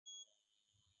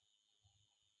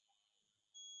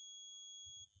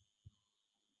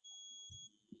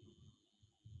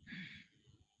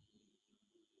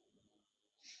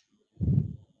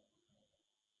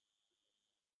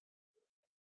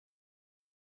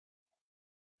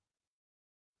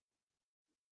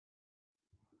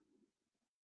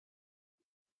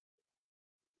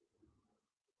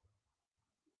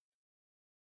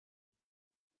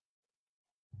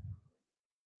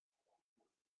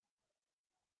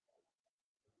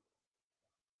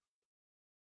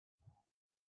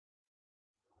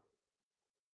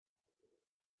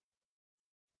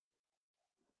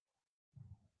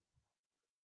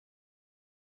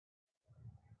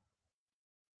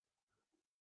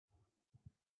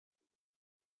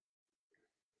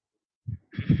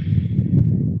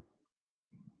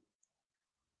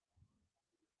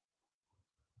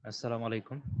আসসালামু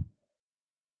আলাইকুম।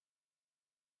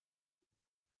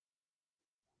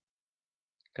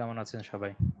 কেমন আছেন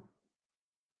সবাই?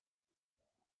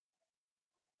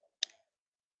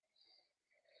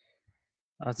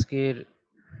 আজকের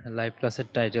লাইভ ক্লাসের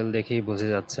টাইটেল দেখেই বুঝে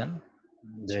যাচ্ছেন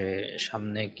যে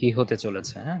সামনে কি হতে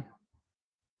চলেছে, হ্যাঁ?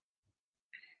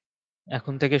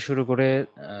 এখন থেকে শুরু করে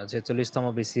 ৪৬তম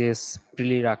BCS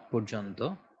প্রিলির আগ পর্যন্ত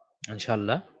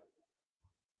ইনশাআল্লাহ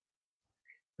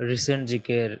রিসেন্ট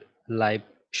জিকের লাইভ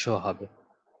শো হবে।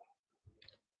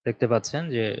 দেখতে পাচ্ছেন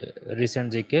যে recent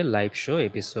GK live show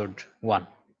episode 1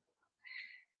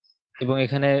 এবং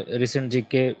এখানে রিসেন্ট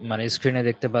জিকে মানে স্ক্রিনে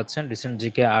দেখতে পাচ্ছেন রিসেন্ট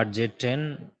জিকে RJ10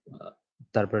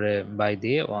 তারপরে বাই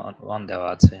দিয়ে 1 দেওয়া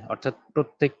আছে। অর্থাৎ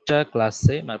প্রত্যেকটা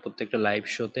ক্লাসে মানে প্রত্যেকটা লাইভ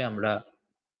শোতে আমরা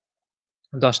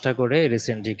 10টা করে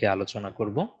রিসেন্ট জিকে আলোচনা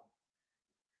করব।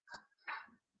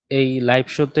 এই লাইভ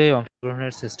শোতে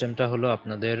অংশগ্রহণের সিস্টেমটা হলো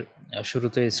আপনাদের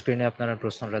শুরুতে স্ক্রিনে আপনারা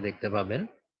প্রশ্নটা দেখতে পাবেন।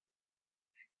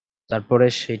 তারপরে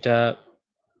সেটা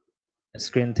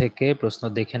স্ক্রিন থেকে প্রশ্ন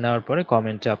দেখে নেওয়ার পরে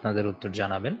কমেন্টে আপনাদের উত্তর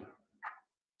জানাবেন।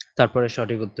 তারপরে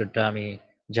সঠিক উত্তরটা আমি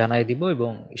জানাই দিব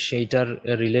এবং সেইটার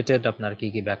রিলেটেড আপনার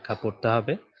কি ব্যাখ্যা পড়তে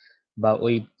হবে বা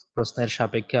ওই প্রশ্নের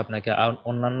সাপেক্ষে আপনাকে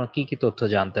অন্যান্য কি তথ্য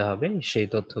জানতে হবে সেই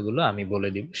তথ্যগুলো আমি বলে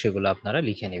দিব, সেগুলো আপনারা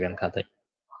লিখে নেবেন খাতায়।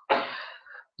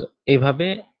 তো এইভাবে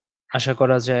আশা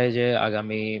করা যায় যে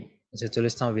আগামী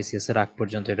 ৪৬তম BCS এর আগ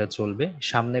পর্যন্ত এটা চলবে।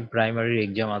 সামনে প্রাইমারির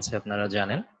এক্সাম আছে আপনারা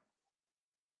জানেন।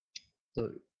 তো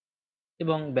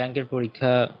এবং ব্যাংকের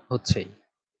পরীক্ষা হচ্ছেই।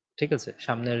 ঠিক আছে?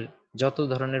 সামনের যত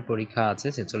ধরনের পরীক্ষা আছে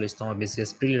 ৪৬তম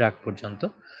BCS প্রিলির আগ পর্যন্ত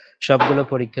সবগুলো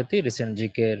পরীক্ষাতেই রিসেন্ট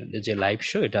জিকের যে লাইভ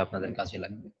শো এটা আপনাদের কাজে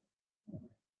লাগবে।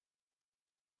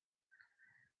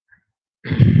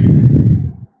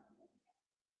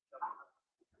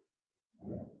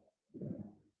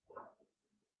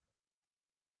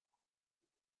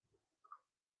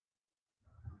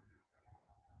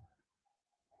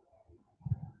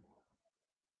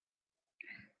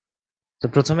 তো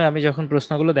প্রথমে আমি যখন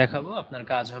প্রশ্নগুলো দেখাবো আপনার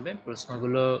কাজ হবে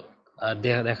প্রশ্নগুলো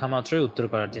দেখা মাত্রই উত্তর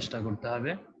করার চেষ্টা করতে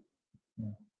হবে।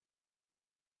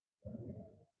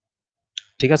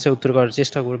 ঠিক আছে? উত্তর করার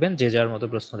চেষ্টা করবেন যে যার মতো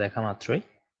প্রশ্ন দেখা মাত্রই।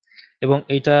 এবং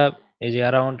এইটা এই যে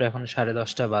অ্যারাউন্ড এখন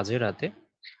 10:30 বাজে রাতে।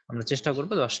 আমরা চেষ্টা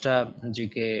করব 10টা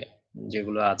জিকে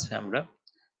যেগুলো আছে আমরা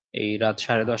এই রাত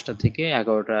 10:30 থেকে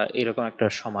 11টা এরকম একটা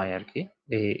সময় আরকি।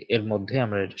 এর মধ্যে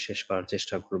আমরা এটা শেষ করার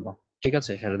চেষ্টা করব। ঠিক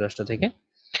আছে? 10:30 থেকে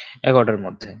 11টার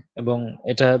মধ্যে। এবং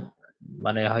এটা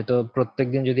মানে হয়তো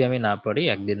প্রত্যেকদিন যদি আমি না পারি,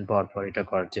 একদিন পর এটা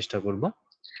করার চেষ্টা করব।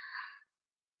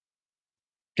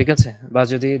 ঠিক আছে? বা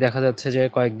যদি দেখা যাচ্ছে যে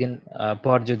কয়েকদিন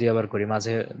পর যদি আবার করি,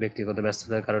 মাঝে ব্যক্তিগত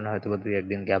ব্যস্ততার কারণে হয়তোবা ২-১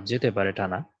 দিন গ্যাপ যেতে পারে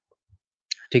টানা।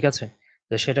 ঠিক আছে?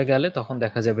 তো সেটা গেলে তখন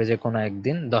দেখা যাবে যে কোনো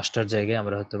একদিন ১০টার জায়গায়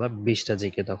আমরা হয়তোবা ২০টা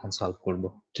জিকে তখন সলভ করব।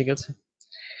 ঠিক আছে?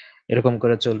 এরকম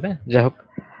করে চলবে। যাই হোক,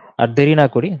 আর দেরি না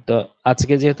করি। তো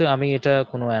আজকে যেহেতু আমি এটা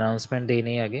কোনো অ্যানাউন্সমেন্ট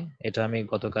দেইনি আগে। এটা আমি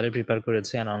গতকালই প্রিপেয়ার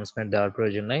করেছি। অ্যানাউন্সমেন্ট দেওয়ার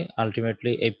প্রয়োজন নাই।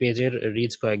 আল্টিমেটলি এই পেজের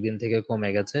রিচ কয়েকদিন থেকে কমে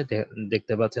গেছে।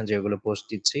 দেখতে পাচ্ছেন যেগুলো পোস্ট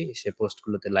দিচ্ছি, সে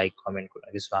পোস্টগুলোতে লাইক, কমেন্ট কোনো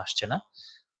কিছু আসছে না।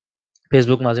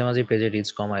 ফেসবুক মাঝে মাঝে পেজের রিচ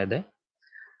কমায় দেয়।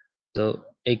 তো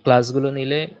এই ক্লাসগুলো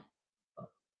নিলে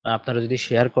আপনারা যদি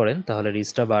শেয়ার করেন তাহলে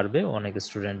রিচটা বাড়বে, অনেক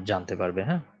স্টুডেন্ট জানতে পারবে,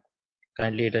 হ্যাঁ?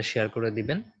 কাইন্ডলি এটা শেয়ার করে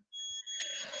দিবেন।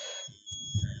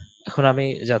 এখন আমি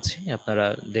যাচ্ছি, আপনারা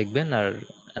দেখবেন আর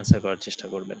অ্যান্সার করার চেষ্টা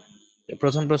করবেন।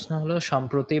 প্রথম প্রশ্ন হলো,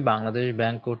 সম্প্রতি বাংলাদেশ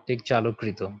ব্যাংক কর্তৃক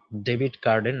চালুকৃত ডেবিট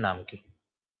কার্ডের নাম কি?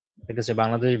 ঠিক আছে,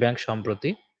 বাংলাদেশ ব্যাংক সম্প্রতি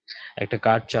একটা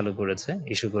কার্ড চালু করেছে,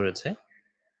 ইস্যু করেছে,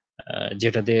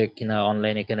 যেটা দিয়ে কিনা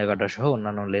অনলাইনে কেনাকাটা সহ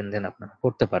অন্যান্য লেনদেন আপনারা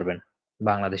করতে পারবেন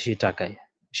বাংলাদেশি টাকায়।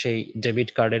 সেই ডেবিট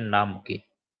কার্ডের নাম কি?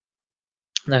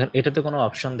 দেখেন, এটাতে কোনো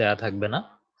অপশন দেয়া থাকবে না।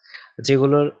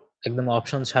 যেগুলোর একদম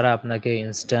অপশন ছাড়া আপনাকে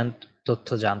ইনস্ট্যান্ট তথ্য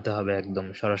জানতে হবে, একদম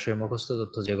সরাসরি মুখস্থ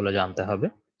তথ্য যেগুলো জানতে হবে,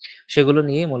 সেগুলো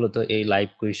নিয়েই মূলত এই লাইভ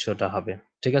কুইজ শোটা হবে।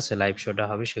 ঠিক আছে? লাইভ শোটা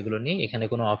হবে সেগুলো নিয়ে, এখানে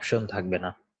কোনো অপশন থাকবে না।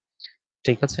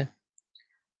 ঠিক আছে?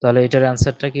 তাহলে এটার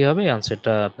অ্যান্সারটা কি হবে?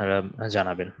 অ্যান্সারটা আপনারা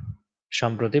জানাবেন।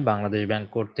 সম্প্রতি বাংলাদেশ ব্যাংক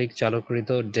কর্তৃক চালুকৃত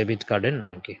ডেবিট কার্ডের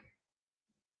নাম কি?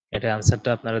 এটা অ্যান্সারটা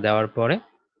আপনারা দেওয়ার পরে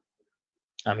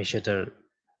আমি সেটার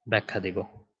ব্যাখ্যা দিব।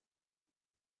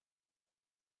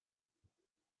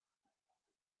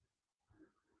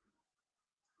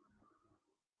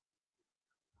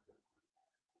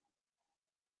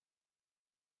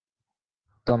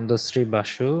 তন্দশ্রী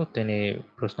বাসু, তিনি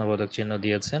প্রশ্নবোধক চিহ্ন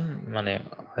দিয়েছেন। মানে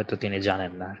হয়তো তিনি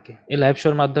জানেন না আরকি। এই লাইভ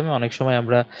শোর মাধ্যমে অনেক সময়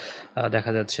আমরা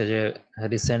দেখা যাচ্ছে যে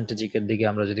রিসেন্ট জিকের দিকে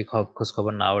আমরা যদি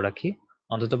খোঁজখবর নাও রাখি,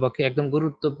 অন্ততপক্ষে একদম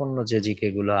গুরুত্বপূর্ণ যে জিকে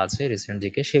গুলো আছে রিসেন্ট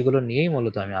জিকে, সেগুলো নিয়েই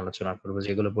মূলত আমি আলোচনা করব,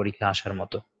 যেগুলো পরীক্ষায় আসার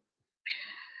মতো।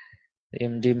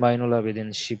 এমডি মাইনুল আবেদীন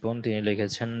শিপন তিনি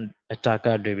লিখেছেন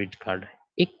টাকা ডেবিট কার্ড।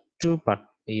 একটু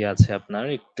আছে, আপনার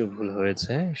একটু ভুল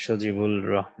হয়েছে।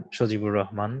 সজিবুর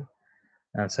রহমান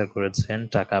অ্যান্সার করেছেন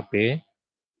টাকা পে।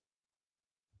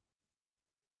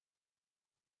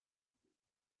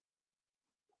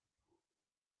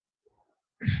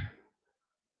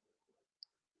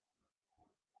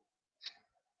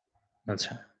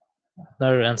 আচ্ছা,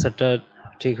 আপনার অ্যান্সারটা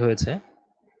ঠিক হয়েছে।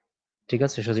 ঠিক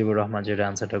আছে, সজিবুর রহমান যেটা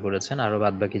অ্যান্সারটা করেছেন, আরো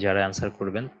বাদ বাকি যারা অ্যান্সার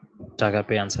করবেন টাকা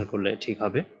পে অ্যান্সার করলে ঠিক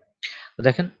হবে। তো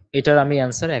দেখেন, এটার আমি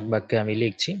অ্যান্সার এক বাক্যে আমি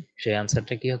লিখছি। সেই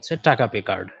অ্যান্সারটা কি হচ্ছে? টাকা পে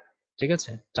কার্ড। ঠিক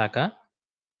আছে, টাকা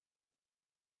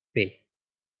পে।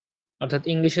 অর্থাৎ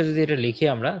ইংলিশে যদি এটা লিখি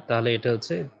আমরা, তাহলে এটা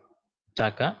হচ্ছে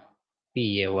টাকা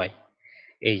PAY।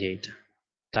 এই যে এটা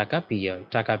টাকা PAY,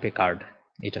 টাকা পে কার্ড।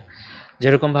 এটা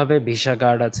যেরকম ভাবে ভিসা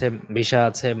কার্ড আছে, ভিসা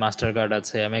আছে, মাস্টার কার্ড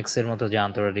আছে, এমএক্স এর মতো যে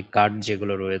আন্তর্জাতিক কার্ড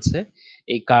যেগুলো রয়েছে,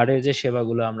 এই কার্ডের যে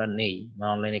সেবাগুলো আমরা নেই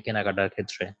অনলাইনে কেনাকাটার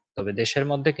ক্ষেত্রে, তবে দেশের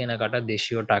মধ্যে কেনাকাটা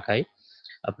দেশীয় টাকায়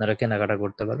আপনারা কেনাকাটা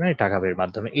করতে পারবেন এই টাকা পের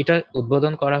মাধ্যমে। এটা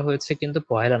উদ্বোধন করা হয়েছে কিন্তু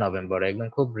 1 নভেম্বর, একদম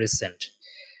খুব রিসেন্ট।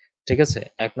 ঠিক আছে,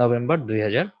 1 নভেম্বর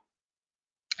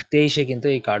 2023 কিন্তু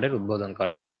এই কার্ডের উদ্বোধন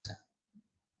করা হয়েছে।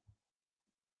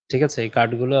 ঠিক আছে, এই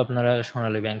কার্ডগুলো আপনারা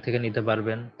সোনালী ব্যাংক থেকে নিতে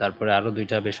পারবেন। তারপরে আরো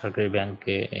 2টা বেসরকারি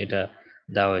ব্যাংকে এটা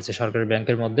দেওয়া হয়েছে। সরকারি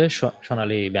ব্যাংকের মধ্যে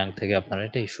সোনালী ব্যাংক থেকে আপনারা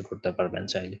এটা ইস্যু করতে পারবেন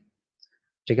চাইলে।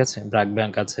 ঠিক আছে, ব্র্যাক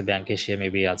ব্যাংক আছে, ব্যাংক এশিয়া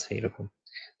মেবি আছে এরকম।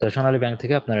 তো সোনালী ব্যাংক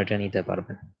থেকে আপনারা এটা নিতে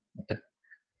পারবেন।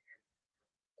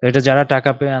 তো এটা যারা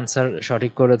টাকা পেয়ে আনসার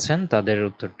সঠিক করেছেন তাদের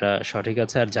উত্তরটা সঠিক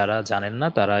আছে, আর যারা জানেন না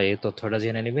তারা এই তথ্যটা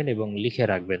জেনে নেবেন এবং লিখে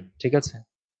রাখবেন। ঠিক আছে,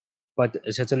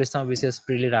 46তম BCS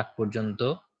প্রিলির আগ পর্যন্ত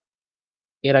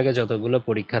এর আগে যতগুলো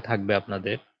পরীক্ষা থাকবে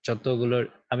আপনাদের, যতগুলোর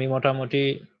আমি মোটামুটি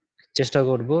চেষ্টা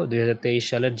করব 2023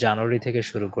 সালের জানুয়ারি থেকে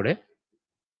শুরু করে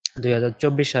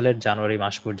 2024 সালের জানুয়ারি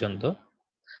মাস পর্যন্ত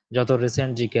যত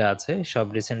রিসেন্ট জিকে আছে সব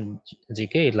রিসেন্ট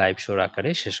জিকে এই লাইভ শোর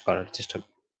আকারে শেষ করার চেষ্টা করব।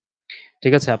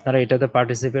 ঠিক আছে, আপনারা এটাতে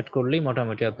পার্টিসিপেট করলেই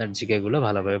মোটামুটি আপনার জিকে গুলো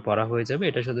ভালোভাবে পড়া হয়ে যাবে।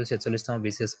 এটা শুধু 46তম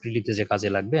BCS প্রিলিতে যে কাজে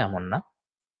লাগবে এমন না।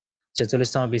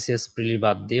 46তম BCS প্রিলি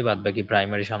বাদ দিয়ে বাদ বাকি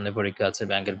প্রাইমারি সামনে পরীক্ষা আছে,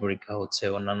 ব্যাংকের পরীক্ষা হচ্ছে,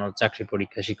 অন্যান্য চাকরি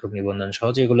পরীক্ষা, শিক্ষক নিবন্ধন সহ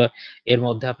যেগুলো এর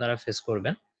মধ্যে আপনারা ফেস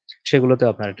করবেন, সেগুলোতে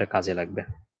আপনার এটা কাজে লাগবে।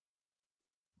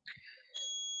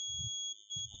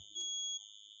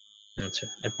 আচ্ছা,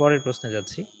 এর পরের প্রশ্নে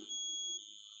যাচ্ছি।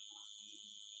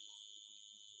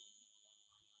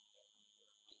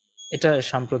 এটা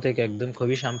সাম্প্রতিক, একদম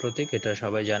খুবই সাম্প্রতিক, এটা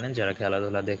সবাই জানেন যারা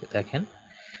খেলাধুলা দেখেন,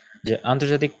 যে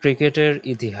আন্তর্জাতিক ক্রিকেটের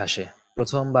ইতিহাসে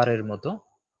প্রথমবারের মতো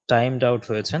টাইমড আউট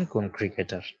হয়েছেন কোন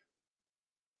ক্রিকেটার?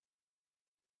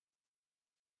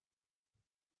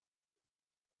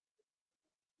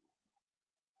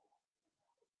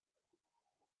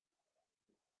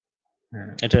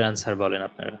 এটার অ্যান্সার বলেন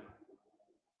আপনারা।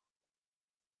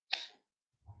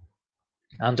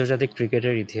 আন্তর্জাতিক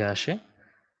ক্রিকেটের ইতিহাসে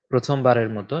প্রথমবারের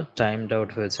মতো টাইমড আউট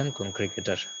হয়েছেন কোন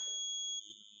ক্রিকেটার?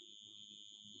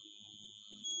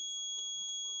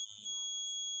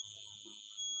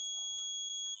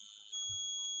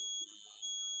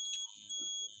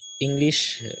 ইংলিশ,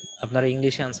 আপনারা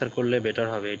ইংলিশে অ্যান্সার করলে বেটার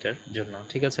হবে এটার জন্য।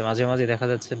 ঠিক আছে, মাঝে মাঝে দেখা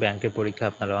যাচ্ছে ব্যাংকের পরীক্ষা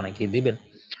আপনারা অনেকেই দিবেন,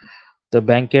 তো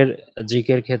ব্যাংকের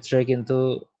জিকের ক্ষেত্রে কিন্তু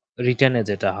রিটেনে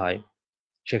যেটা হয়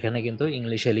সেখানে কিন্তু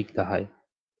ইংলিশে লিখতে হয়।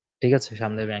 ঠিক আছে,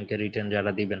 সামনে ব্যাংকের রিটেন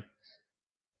যারা দিবেন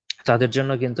তাদের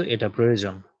জন্য কিন্তু এটা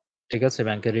প্রয়োজন। ঠিক আছে,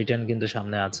 ব্যাংকের রিটেন কিন্তু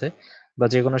সামনে আছে, বা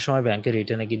যে কোনো সময় ব্যাংকের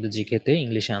রিটেনে কিন্তু জিকেতে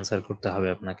ইংলিশে অ্যান্সার করতে হবে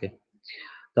আপনাকে।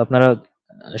 তো আপনারা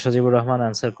সজিবুর রহমান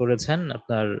অ্যান্সার করেছেন,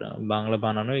 আপনার বাংলা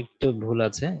বানানো একটু ভুল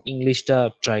আছে, ইংলিশটা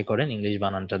ট্রাই করেন, ইংলিশ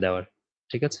বানানটা দেওয়ার।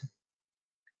 ঠিক আছে,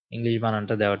 ইংলিশ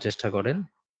বানানটা দেওয়ার চেষ্টা করেন।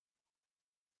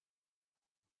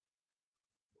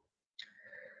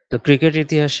 তো ক্রিকেট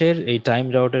ইতিহাসের এই টাইম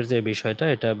আউটের যে বিষয়টা,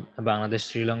 এটা বাংলাদেশ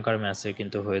শ্রীলঙ্কার ম্যাচে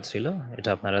কিন্তু হয়েছিল। এটা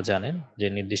আপনারা জানেন যে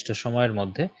নির্দিষ্ট সময়ের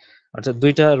মধ্যে, অর্থাৎ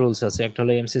 2টা রুলস আছে, একটা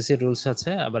হলো এমসিসি রুলস আছে,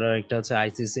 আবার আরেকটা হচ্ছে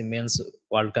আইসিসি মেন্স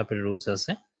ওয়ার্ল্ড কাপের রুলস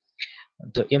আছে।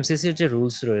 তো এমসিসির যে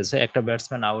রুলস রয়েছে, একটা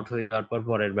ব্যাটসম্যান আউট হয়ে যাওয়ার পর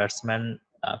পরের ব্যাটসম্যান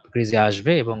ক্রিজে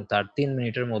আসবে এবং তার 3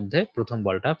 মিনিটের মধ্যে প্রথম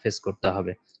বলটা ফেস করতে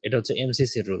হবে। এটা হচ্ছে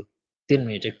এমসিসির রুল। 3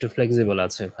 মিনিট একটু ফ্লেক্সিবল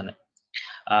আছে ওখানে।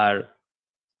 আর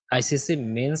আইসিসি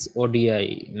মেন্স ওডিআই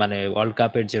মানে ওয়ার্ল্ড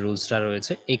কাপের যে রুলসটা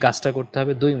রয়েছে, এই কাজটা করতে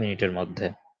হবে 2 মিনিটের মধ্যে,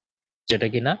 যেটা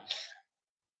কিনা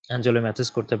অ্যাঞ্জেলো ম্যাথিস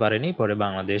করতে পারেনি। পরে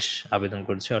বাংলাদেশ আবেদন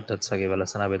করেছে, অর্থাৎ সাকিব আল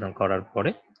হাসান আবেদন করার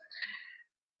পরে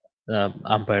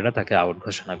আম্পায়াররা তাকে আউট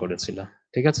ঘোষণা করেছিল।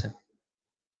 ঠিক আছে,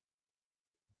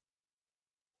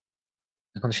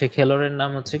 এখন সেই খেলোয়াড়ের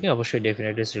নাম হচ্ছে কি, অবশ্যই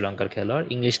ডেফিনেটলি শ্রীলঙ্কার খেলোয়াড়।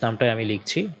 ইংলিশ নামটাই আমি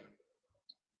লিখছি,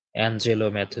 Angelo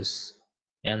Matthews.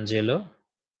 Angelo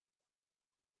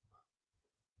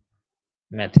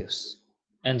Matthews.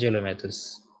 Angelo Matthews.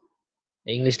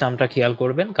 English নামটা খেয়াল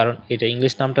করবেন। কারণ এটা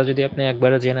ইংলিশ নামটা যদি আপনি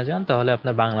একবারে জেনে যান তাহলে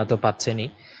আপনার বাংলা তো পাচ্ছেনই,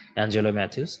 অ্যাঞ্জেলো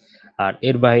ম্যাথিউস। আর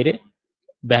এর বাইরে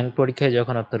ব্যাংক পরীক্ষায়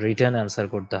যখন আপনার রিটেন অ্যান্সার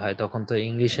করতে হয় তখন তো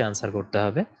ইংলিশে অ্যান্সার করতে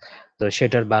হবে। তো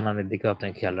সেটার বানানের দিকেও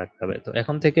আপনাকে খেয়াল রাখতে হবে। তো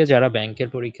এখন থেকে যারা ব্যাংকের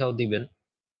পরীক্ষাও দিবেন,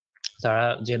 তারা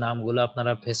যে নামগুলো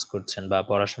আপনারা ফেস করছেন বা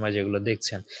পড়ার সময় যেগুলো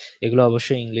দেখছেন, এগুলো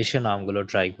অবশ্যই ইংলিশে নামগুলো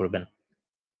ট্রাই করবেন।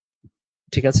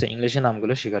 ঠিক আছে? ইংলিশে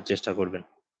নামগুলো শেখার চেষ্টা করবেন।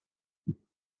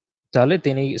 তাহলে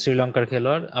তিনি শ্রীলঙ্কার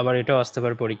খেলোয়াড়। আবার এটাও আসতে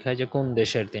পারে পরীক্ষায় যে কোন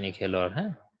দেশের তিনি খেলোয়াড়,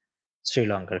 হ্যাঁ?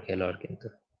 শ্রীলঙ্কার খেলোয়াড় কিন্তু।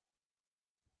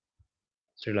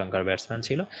 শ্রীলঙ্কার ব্যাটসম্যান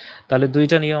ছিল। তাহলে ২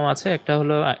 টা নিয়ম আছে। একটা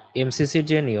হলো এমসিসির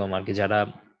যে নিয়ম আরকি, যারা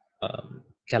আ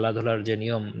খেলাধুলার যে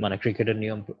নিয়ম মানে ক্রিকেটের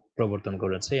নিয়ম প্রবর্তন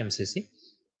করেছে এমসিসি।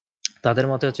 তাদের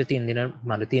মতে হচ্ছে ৩ দিনের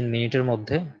মানে ৩ মিনিটের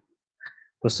মধ্যে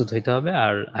প্রস্তুত হইতে হবে।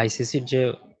 আর আইসিসির যে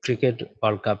ক্রিকেট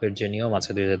ওয়ার্ল্ড কাপের যে নিয়ম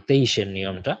আছে ২০২৩ এর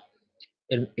নিয়মটা,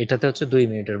 এটাতে হচ্ছে ২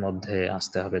 মিনিটের মধ্যে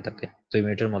আসতে হবে তাকে। ২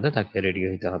 মিনিটের মধ্যে তাকে রেডি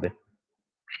হইতে হবে।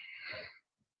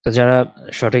 তো যারা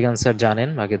সঠিক অ্যান্সার জানেন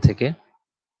আগে থেকে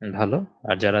ভালো।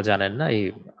 আর যারা জানেন না এই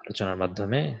আলোচনার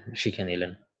মাধ্যমে শিখে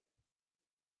নিলেন।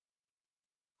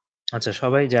 আচ্ছা,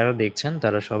 সবাই যারা দেখছেন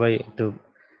তারা সবাই একটু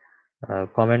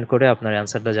কমেন্ট করে আপনার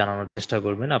অ্যান্সারটা জানানোর চেষ্টা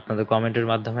করবেন। আপনাদের কমেন্টের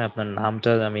মাধ্যমে আপনার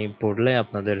নামটা আমি পড়লে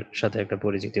আপনাদের সাথে একটা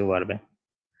পরিচিতিও বাড়বে।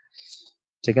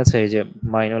 ঠিক আছে? এই যে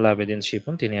মাইনুল আবেদীন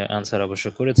শিপন তিনি অ্যান্সার অবশ্য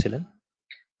করেছিলেন।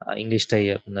 ইংলিশটাই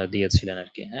আপনার দিয়েছিলেন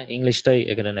আরকি। হ্যাঁ? ইংলিশটাই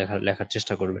এখানে লেখার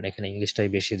চেষ্টা করবেন। এখানে ইংলিশটাই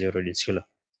বেশি জরুরি ছিল।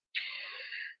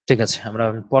 ঠিক আছে, আমরা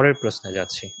পরের প্রশ্নে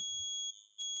যাচ্ছি।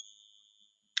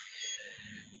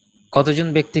 কতজন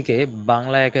ব্যক্তিকে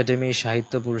বাংলা একাডেমি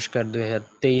সাহিত্য পুরস্কার ২০২৩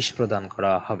 প্রদান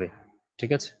করা হবে?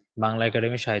 ঠিক আছে? বাংলা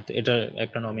একাডেমি সাহিত্য এটার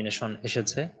একটা নমিনেশন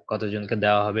এসেছে। কতজনকে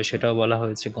দেওয়া হবে সেটাও বলা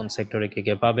হয়েছে। কোন সেক্টরে কে,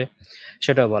 কে পাবে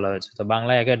সেটাও বলা হয়েছে। তো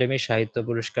বাংলা একাডেমি সাহিত্য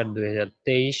পুরস্কার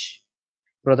 ২০২৩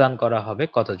 প্রদান করা হবে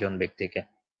কতজন ব্যক্তিকে?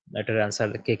 এটার অ্যান্সার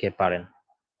কে, কে পারেন?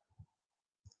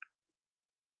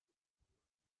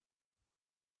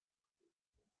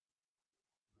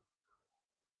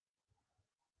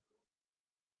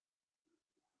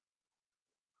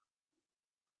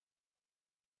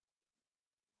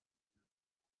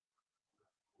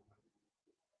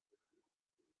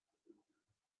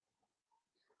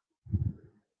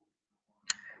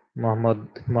 মোহাম্মদ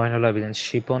মইনুল আবেদীন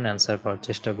শিপন অ্যান্সার করার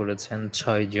চেষ্টা করেছেন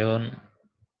 ৬ জন।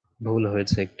 ভুল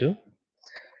হয়েছে একটু।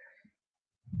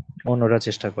 অন্যরা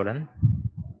চেষ্টা করেন।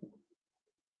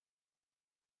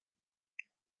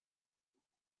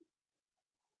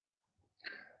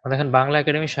 দেখেন, বাংলা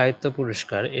একাডেমি সাহিত্য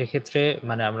পুরস্কার এক্ষেত্রে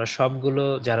মানে আমরা সবগুলো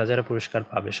যারা পুরস্কার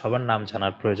পাবে সবার নাম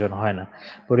জানার প্রয়োজন হয় না।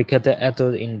 পরীক্ষাতে এত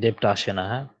ইন ডেপথ আসে না,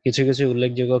 হ্যাঁ? কিছু, কিছু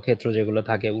উল্লেখযোগ্য ক্ষেত্র যেগুলো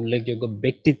থাকে, উল্লেখযোগ্য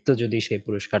ব্যক্তিত্ব যদি সেই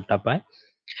পুরস্কারটা পায়,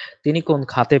 তিনি কোন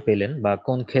খাতে পেলেন বা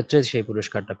কোন ক্ষেত্রে সেই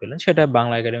পুরস্কারটা পেলেন সেটা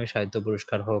বাংলা একাডেমি সাহিত্য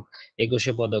পুরস্কার হোক,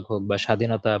 ২১শে পদক হোক বা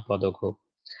স্বাধীনতা পদক হোক,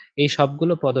 এই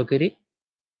সবগুলো পদকেরই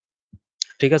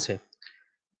ঠিক আছে?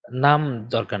 নাম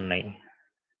দরকার নাই।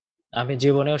 আমি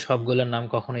জীবনেও সবগুলোর নাম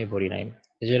কখনোই পড়ি নাই।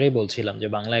 এজন্যই বলছিলাম যে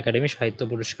বাংলা একাডেমি সাহিত্য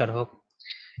পুরস্কার হোক,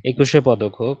 ২১শে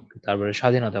পদক হোক, তারপরে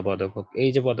স্বাধীনতা পদক হোক, এই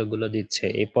যে পদকগুলো দিচ্ছে,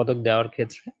 এই পদক দেওয়ার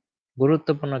ক্ষেত্রে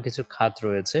গুরুত্বপূর্ণ কিছু খাত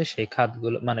রয়েছে। সেই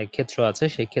খাতগুলো মানে ক্ষেত্র আছে,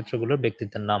 সেই ক্ষেত্রগুলোর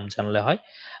ব্যক্তিত্বের নাম জানলে হয়।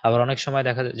 আবার অনেক সময়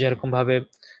দেখা যায় যেরকমভাবে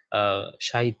আ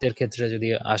সাহিত্যের ক্ষেত্রে যদি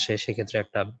আসে সেক্ষেত্রে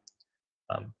একটা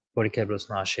আ পরীক্ষায় প্রশ্ন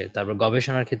আসে। তারপর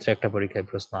গবেষণার ক্ষেত্রে একটা পরীক্ষায়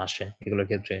প্রশ্ন আসে এগুলোর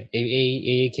ক্ষেত্রে।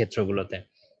 এই ক্ষেত্রগুলোতে।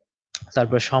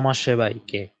 তারপর সমাজসেবায়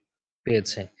কে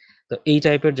পেয়েছে। তো এই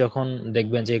টাইপের যখন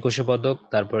দেখবেন যে ২১শে পদক,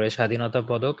 তারপরে স্বাধীনতা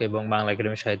পদক এবং বাংলা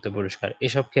একাডেমি সাহিত্য পুরস্কার।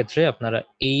 এসব ক্ষেত্রে আপনারা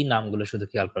এই নামগুলো শুধু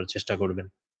খেয়াল করার চেষ্টা করবেন।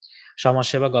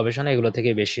 সমাজসেবা, গবেষণা এগুলো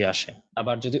থেকেই বেশি আসে।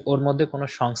 আবার যদি ওর মধ্যে কোনো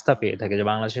সংস্থা পেয়ে থাকে যে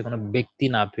বাংলাদেশের কোনো ব্যক্তি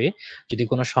না পেয়ে যদি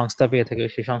কোনো সংস্থা পেয়ে থাকে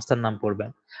সেই সংস্থার নাম পড়বেন।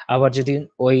 আবার যদি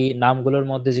ওই নামগুলোর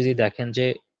মধ্যে যদি দেখেন যে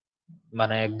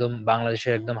মানে একদম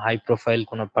বাংলাদেশের একদম হাই প্রোফাইল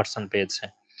কোনো পারসন পেয়েছে।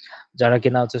 যারা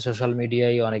কিনা হচ্ছে সোশ্যাল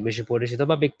মিডিয়ায় অনেক বেশি পরিচিত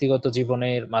বা ব্যক্তিগত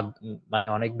জীবনের মানে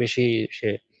অনেক বেশি সে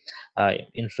আ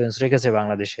ইনফ্লুয়েন্স রেখেছে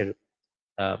বাংলাদেশের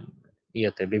আ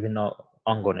ইয়েতে বিভিন্ন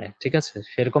অঙ্গনে। ঠিক আছে?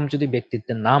 সেরকম যদি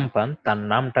ব্যক্তিত্বের নাম পান, তার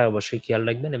নামটা অবশ্যই খেয়াল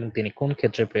রাখবেন এবং তিনি কোন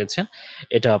ক্ষেত্রে পেয়েছেন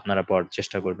এটাও আপনারা পড়ার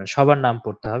চেষ্টা করবেন। সবার নাম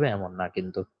পড়তে হবে এমন না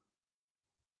কিন্তু।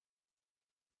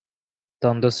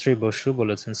 তন্দ্রশ্রী বসু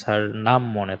বলেছেন, "স্যার নাম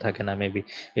মনে থাকে না মেবি"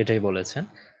 এটাই বলেছেন।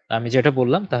 আমি যেটা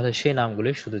বললাম তাহলে সেই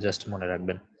নামগুলোই শুধু জাস্ট মনে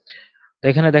রাখবেন। তো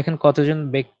এখানে দেখেন কতজন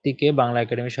ব্যক্তিকে বাংলা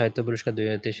একাডেমি সাহিত্য পুরস্কার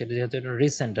 ২০২৩ সেটা যেহেতু এটা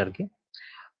রিসেন্ট আরকি।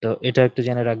 তো এটা একটু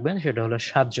জেনে রাখবেন সেটা হলো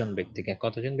 ৭ জন ব্যক্তিকে।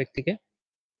 কতজন ব্যক্তিকে?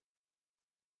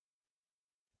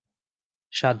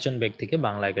 ৭ জন ব্যক্তিকে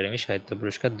বাংলা একাডেমি সাহিত্য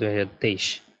পুরস্কার ২০২৩।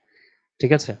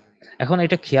 ঠিক আছে? এখন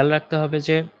এটা খেয়াল রাখতে হবে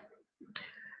যে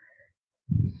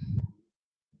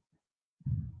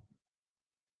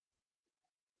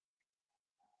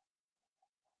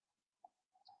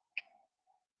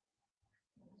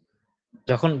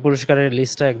যখন পুরস্কারের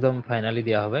লিস্টটা একদম ফাইনালি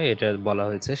দেয়া হবে, এটা বলা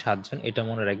হয়েছে ৭ জন। এটা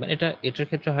মনে রাখবেন। এটার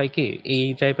ক্ষেত্রে হয় কি, এই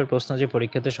টাইপের প্রশ্ন যে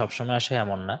পরীক্ষাতে সবসময় আসে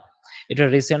এমন না। এটা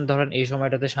রিসেন্ট ধরেন এই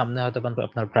সময়টাতে সামনে হয়তোবা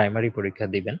আপনার প্রাইমারি পরীক্ষা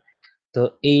দিবেন। তো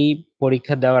এই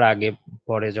পরীক্ষা দেওয়ার আগে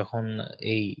পরে যখন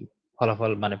এই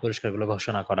ফলাফল মানে পুরস্কারগুলো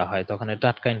ঘোষণা করা হয়, তখন এর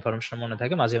টাটকা ইনফরমেশন মনে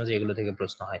থাকে। মাঝে, মাঝে এগুলো থেকে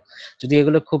প্রশ্ন হয়। যদি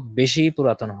এগুলো খুব বেশি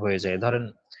পুরাতন হয়ে যায়, ধরেন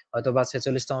হয়তোবা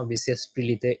 ৪৬তম বিসিএস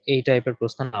প্রিলিতে এই টাইপের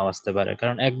প্রশ্ন নাও আসতে পারে।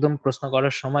 কারণ একদম প্রশ্ন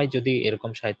করার সময় যদি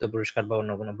এরকম সাহিত্য পুরস্কার বা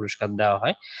অন্য কোনো পুরস্কার দেওয়া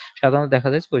হয়, সাধারণত দেখা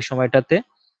যায় যে ওই সময়টাতে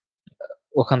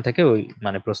ওখান থেকে ওই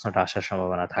মানে প্রশ্নটা আসার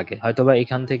সম্ভাবনা থাকে। হয়তোবা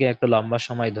এখান থেকে একটা লম্বা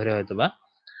সময় ধরে হয়তোবা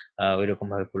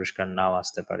ঐরকমভাবে পুরস্কার নাও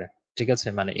আসতে পারে। ঠিক আছে?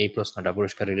 মানে এই প্রশ্নটা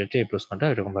পুরস্কার রিলেটেড এই প্রশ্নটা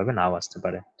এরকমভাবে নাও আসতে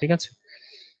পারে। ঠিক আছে?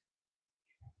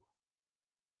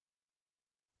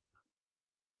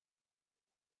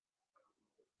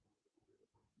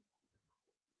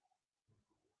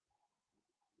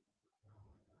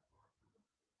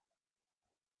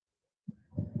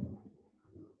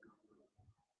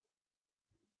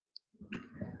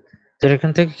 তো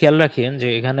এখান থেকে খেয়াল রাখেন যে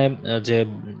এখানে যে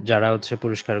যারা হচ্ছে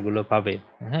পুরস্কারগুলো পাবে,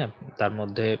 হ্যাঁ? তার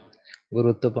মধ্যে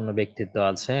গুরুত্বপূর্ণ ব্যক্তিত্ব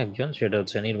আছে একজন, সেটা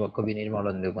হচ্ছে কবি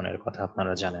নির্মলেন্দু গুণের কথা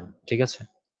আপনারা জানেন। ঠিক আছে?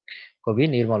 কবি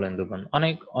নির্মলেন্দু গুণ।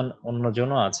 অনেক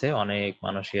অন্যজনও আছে, অনেক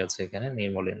মানুষই আছে এখানে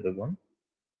নির্মলেন্দু গুণ।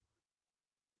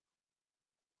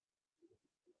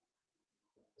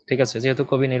 ঠিক আছে? যেহেতু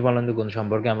কবি নির্মলেন্দু গুণ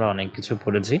সম্পর্কে আমরা অনেক কিছু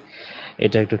পড়েছি,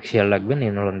 এটা একটু খেয়াল রাখবেন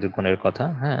নির্মলেন্দু গুণের কথা।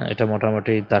 হ্যাঁ? এটা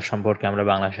মোটামুটি তার সম্পর্কে আমরা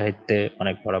বাংলা সাহিত্যে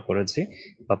অনেক পড়া পড়েছি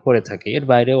বা পড়ে থাকি। এর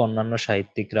বাইরেও অন্যান্য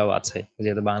সাহিত্যিকরাও আছে।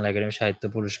 যেহেতু বাংলা একাডেমি সাহিত্য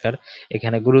পুরস্কার,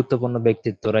 এখানে গুরুত্বপূর্ণ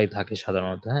ব্যক্তিত্বরাই থাকে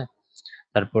সাধারণত, হ্যাঁ?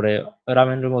 তারপরে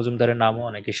রামেন্দ্র মজুমদারের নামও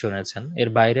অনেকে শুনেছেন। এর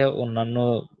বাইরে অন্যান্য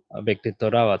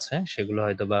ব্যক্তিত্বরাও আছে। সেগুলো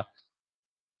হয়তোবা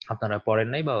আপনারা পড়েন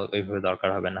নাই বা ওইভাবে দরকার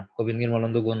হবে না। কবি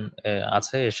নির্মলেন্দু গুণ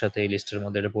আছে এর সাথে এই লিস্টের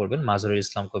মধ্যে এটা পড়বেন। মাজহারুল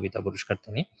ইসলাম কবিতা পুরস্কার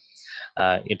তিনি আ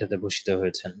এটাতে ভূষিত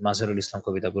হয়েছেন। মাজহারুল ইসলাম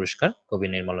কবিতা পুরস্কার কবি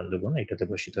নির্মলেন্দু গুণ এটাতে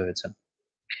ভূষিত হয়েছেন।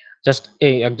 জাস্ট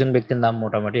এই একজন ব্যক্তির নাম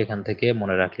মোটামুটি এখান থেকে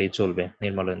মনে রাখলেই চলবে।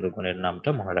 নির্মলেন্দু গুণের নামটা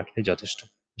মনে রাখলেই যথেষ্ট।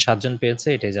 ৭ জন পেয়েছে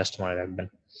এটাই জাস্ট মনে রাখবেন।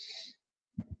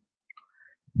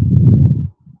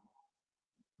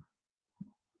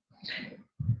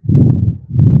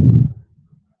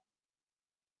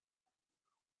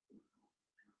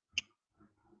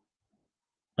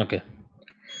 ওকে।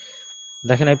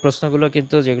 দেখেন এই প্রশ্নগুলো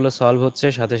কিন্তু যেগুলো সলভ হচ্ছে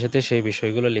সাথে, সাথে সেই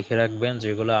বিষয়গুলো লিখে রাখবেন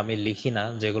যেগুলো আমি লিখি না,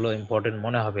 যেগুলো ইম্পোর্টেন্ট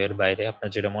মনে হবে এর বাইরে আপনার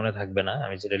যেটা মনে থাকবে না,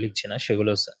 আমি যেটা লিখছি না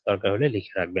সেগুলো দরকার হলে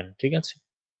লিখে রাখবেন। ঠিক আছে?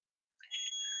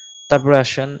 তারপরে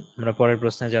আসেন আমরা পরের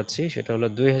প্রশ্নে যাচ্ছি। সেটা হলো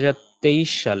 ২০২৩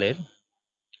 সালের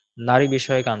নারী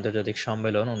বিষয়ক আন্তর্জাতিক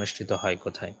সম্মেলন অনুষ্ঠিত হয়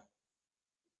কোথায়?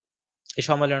 এই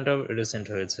সম্মেলনটাও রিসেন্ট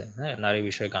হয়েছে। হ্যাঁ? নারী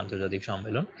বিষয়ক আন্তর্জাতিক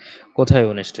সম্মেলন কোথায়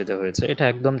অনুষ্ঠিত হয়েছে? এটা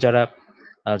একদম যারা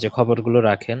যে খবরগুলো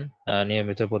রাখেন,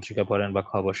 নিয়মিত পত্রিকা পড়েন বা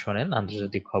খবর শোনেন,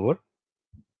 আন্তর্জাতিক খবর,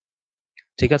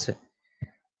 ঠিক আছে?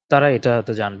 তারা এটা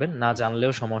হয়তো জানবেন। না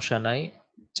জানলেও সমস্যা নাই।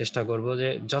 চেষ্টা করব যে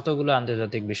যতগুলো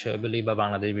আন্তর্জাতিক বিষয়াবলী বা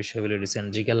বাংলাদেশ বিষয়াবলী রিসেন্ট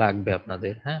জিকে লাগবে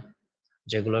আপনাদের, হ্যাঁ?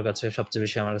 যেগুলোর কাছে সবচেয়ে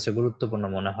বেশি আমার কাছে গুরুত্বপূর্ণ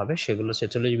মনে হবে সেগুলো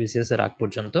 ৪৬ বিসিএস এর আগ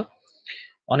পর্যন্ত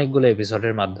অনেকগুলো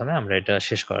এপিসোডের মাধ্যমে আমরা এটা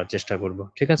শেষ করার চেষ্টা করব।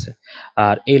 ঠিক আছে?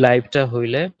 আর এই লাইভটা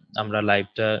হইলে আমরা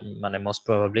লাইভটা মানে মোস্ট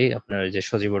প্রবাবলি আপনার ওই যে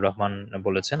সজিবুর রহমান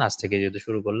বলেছেন আজ থেকে যেহেতু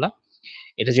শুরু করলাম।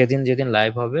 এটা যেদিন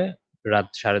লাইভ হবে রাত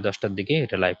 10:30 টার দিকে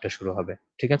এটা লাইভটা শুরু হবে।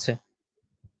 ঠিক আছে?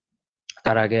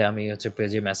 তার আগে আমি হচ্ছে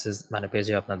পেজে মেসেজ মানে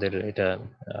পেজে আপনাদের এটা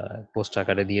আ পোস্ট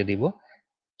আকারে দিয়ে দিব।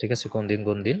 ঠিক আছে? কোন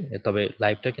দিন। তবে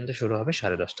লাইভটা কিন্তু শুরু হবে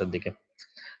 10:30 টার দিকে।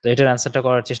 তো এটার অ্যান্সারটা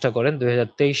করার চেষ্টা করেন।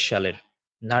 ২০২৩ সালের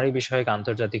নারী বিষয়ক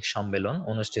আন্তর্জাতিক সম্মেলন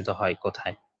অনুষ্ঠিত হয়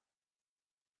কোথায়?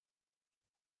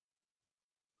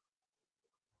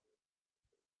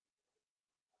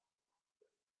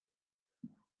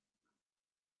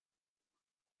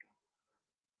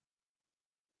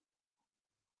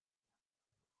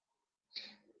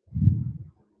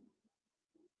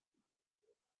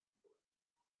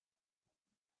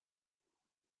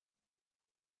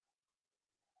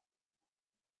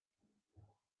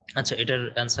 আচ্ছা, এটার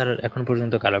অ্যান্সার এখন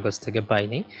পর্যন্ত কারো কাছ থেকে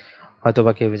পাইনি।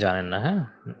 হয়তোবা কেউই জানেন না, হ্যাঁ?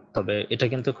 তবে এটা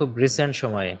কিন্তু খুব রিসেন্ট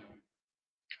সময়ে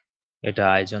এটা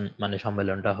আয়োজন মানে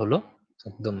সম্মেলনটা হলো।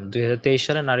 একদম ২০২৩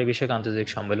 সালে নারী বিষয়ক আন্তর্জাতিক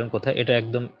সম্মেলন কোথায়? এটা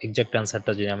একদম এক্সাক্ট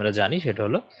অ্যান্সারটা যদি আমরা জানি সেটা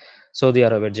হলো সৌদি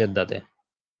আরবের জেদ্দাতে।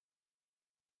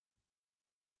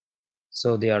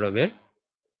 সৌদি আরবের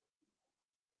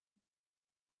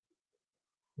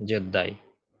জেদ্দায়।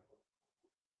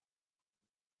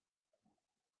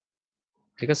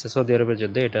 ঠিক আছে? সৌদি আরবের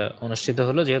জেদ্দায় এটা অনুষ্ঠিত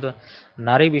হলো যেহেতু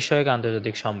নারী বিষয়ক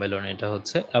আন্তর্জাতিক সম্মেলন এটা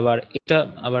হচ্ছে। আবার এটা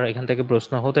আবার এখান থেকে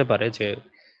প্রশ্ন হতে পারে যে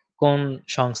কোন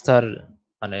সংস্থার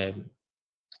মানে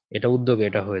এটা উদ্যোগে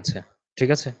এটা হয়েছে। ঠিক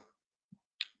আছে?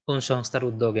 কোন সংস্থার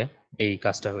উদ্যোগে এই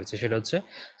কাজটা হয়েছে? সেটা হচ্ছে,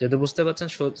 যেহেতু বুঝতে পারছেন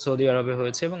সৌদি আরবে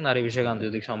হয়েছে এবং নারী বিষয়ক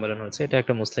আন্তর্জাতিক সম্মেলন হয়েছে। এটা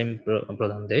একটা মুসলিম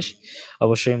প্রধান দেশ।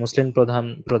 অবশ্যই মুসলিম প্রধান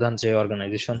প্রধান যে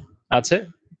অর্গানাইজেশন আছে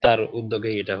তার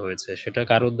উদ্যোগেই এটা হয়েছে। সেটা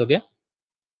কার উদ্যোগে?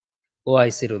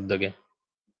 ওআইসির উদ্যোগে।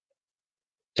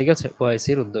 ঠিক আছে?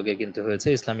 ওআইসির উদ্যোগে কিন্তু হয়েছে।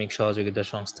 ইসলামিক সহযোগিতা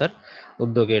সংস্থার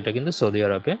উদ্যোগে এটা কিন্তু সৌদি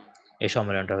আরবে এই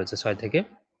সম্মেলনটা হয়েছে ৬ থেকে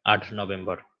 ৮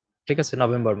 নভেম্বর। ঠিক আছে?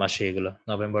 নভেম্বর মাসে এগুলো।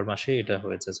 নভেম্বর মাসেই এটা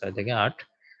হয়েছে ৬ থেকে ৮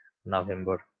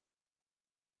 নভেম্বর।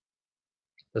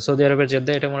 তো সৌদি আরবের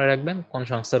জেদ্দায় এটা মনে রাখবেন কোন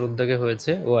সংস্থার উদ্যোগে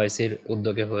হয়েছে? ওআইসির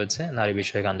উদ্যোগে হয়েছে নারী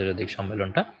বিষয়ক আন্তর্জাতিক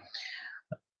সম্মেলনটা।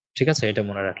 ঠিক আছে? এটা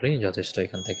মনে রাখলেই যথেষ্ট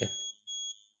এখান থেকে।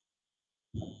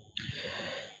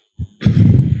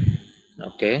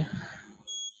 ওকে।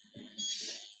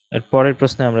 এর পরের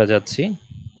প্রশ্নে আমরা যাচ্ছি।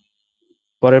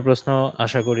 পরের প্রশ্ন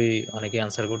আশা করি অনেকে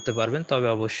অ্যান্সার করতে পারবেন, তবে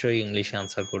অবশ্যই ইংলিশে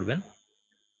অ্যান্সার করবেন।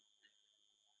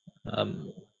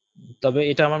 তবে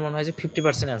এটা আমার মনে হয় যে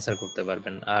 50% অ্যান্সার করতে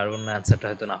পারবেন, আর অন্য অ্যান্সারটা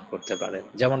হয়তো না করতে পারেন।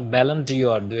 যেমন ব্যালন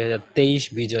ডিওর 2023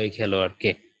 বিজয়ী খেলোয়াড়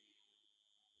কে?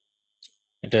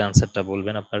 এটার অ্যান্সারটা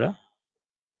বলবেন আপনারা।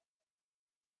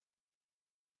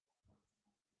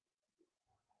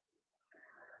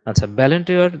 আচ্ছা, ব্যালন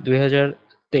ডিওর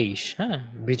 2023, হ্যাঁ,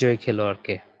 বিজয়ী খেলোয়াড়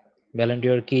কে? ব্যালন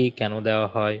ডিওর কি, কেন দেওয়া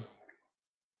হয়?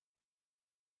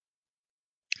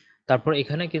 তারপর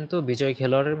এখানে কিন্তু বিজয়ী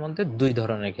খেলোয়াড়ের মধ্যে দুই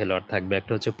ধরনের খেলোয়াড় থাকবে,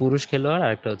 একটা হচ্ছে পুরুষ খেলোয়াড়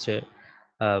আর একটা হচ্ছে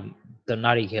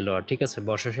নারী খেলোয়াড়। ঠিক আছে?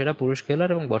 বর্ষসেরা পুরুষ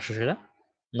খেলোয়াড় এবং বর্ষসেরা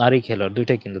নারী খেলোয়াড়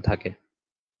দুইটাই কিন্তু থাকে।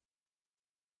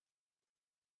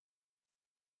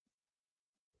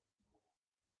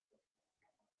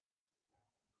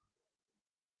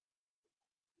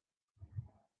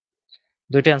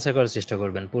 দুইটা অ্যান্সার করার চেষ্টা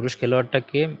করবেন। পুরুষ খেলোয়াড়টা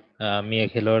কে, মেয়ে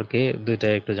খেলোয়াড় কে,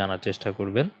 দুইটাই একটু জানার চেষ্টা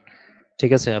করবেন।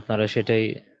 ঠিক আছে? আপনারা সেটাই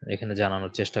এখানে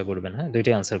জানানোর চেষ্টা করবেন। হ্যাঁ,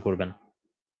 দুইটাই অ্যান্সার করবেন।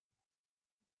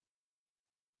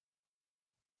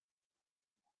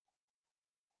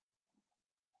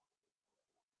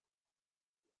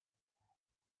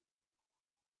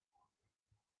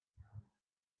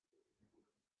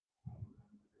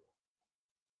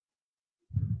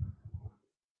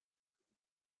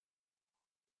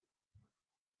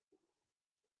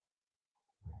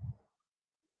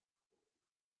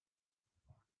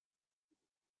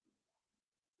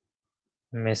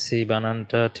 মেসি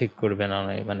বানানটা ঠিক করবেন,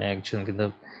 মানে একজন কিন্তু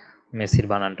মেসির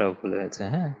বানানটাও ভুল হয়েছে।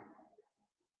 হ্যাঁ,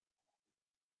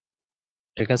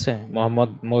 ঠিক আছে? মোহাম্মদ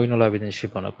মঈনুল আবেদীন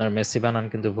শিপন, আপনার মেসি বানান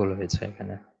কিন্তু ভুল হয়েছে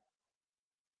এখানে।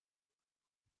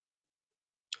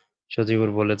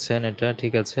 সজীবুর বলেছেন এটা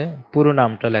ঠিক আছে। পুরো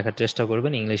নামটা লেখার চেষ্টা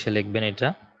করবেন, ইংলিশে লিখবেন এটা।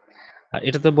 আর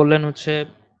এটা তো বললেন হচ্ছে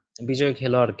বিজয়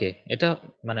খেলোয়াড় কে? এটা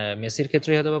মানে মেসির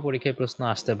ক্ষেত্রে হয়তো বা পরীক্ষায় প্রশ্ন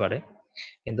আসতে পারে,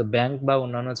 কিন্তু ব্যাংক বা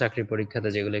অন্যান্য চাকরি পরীক্ষাতে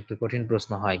যেগুলো একটু কঠিন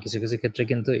প্রশ্ন হয়, কিছু কিছু ক্ষেত্রে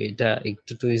কিন্তু এটা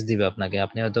একটু টুইস্ট দিবে আপনাকে।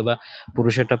 আপনি হয়তো বা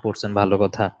পুরুষেরটা পড়ছেন, ভালো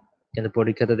কথা, কিন্তু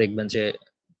পরীক্ষাতে দেখবেন যে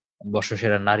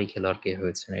বর্ষসেরা নারী খেলোয়াড় কে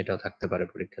হয়েছে, এটাও থাকতে পারে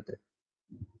পরীক্ষাতে।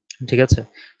 ঠিক আছে?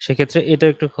 সেক্ষেত্রে এটা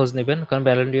একটু খোঁজ নিবেন, কারণ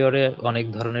ব্যালন ডিওরে অনেক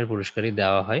ধরনের পুরস্কারই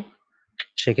দেওয়া হয়।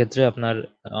 সেক্ষেত্রে আপনার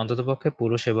অন্ততপক্ষে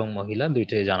পুরুষ এবং মহিলা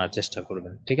দুইটাই জানার চেষ্টা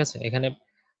করবেন। ঠিক আছে? এখানে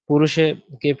পুরুষে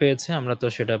কে পেয়েছে আমরা তো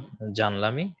সেটা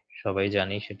জানলামই, সবাই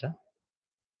জানি সেটা।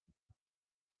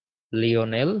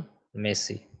 Lionel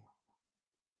Messi.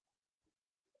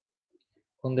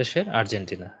 কোন দেশের?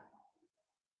 আর্জেন্টিনা।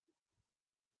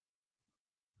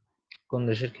 কোন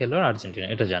দেশের খেলোয়াড়? আর্জেন্টিনা,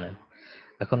 এটা জানেন।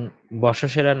 এখন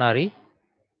বর্ষসেরা নারী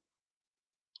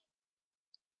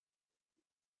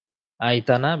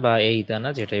আইতানা বা এইতানা,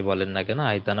 যেটাই বলেন না কেন,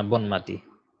 আইতানা বনমাতি।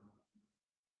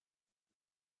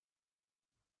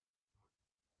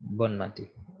 বনমাতি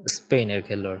স্পেনের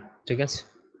খেলোয়াড়। ঠিক আছে?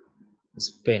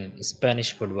 Spanish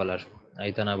footballer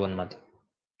আইতানা বনমাতি।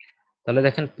 তাহলে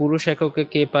দেখেন পুরুষ এককে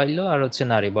কে পাইলো আর হচ্ছে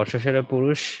নারী, বর্ষসেরা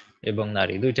পুরুষ এবং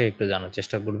নারী দুইটাই একটু জানার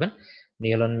চেষ্টা করবেন।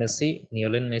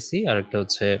 নিওলেন মেসি আর একটা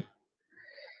হচ্ছে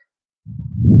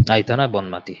আইতানা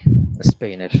বনমাতি,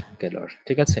 স্পেনের খেলোয়াড়।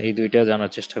 ঠিক আছে? এই দুইটা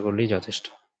জানার চেষ্টা করলেই যথেষ্ট।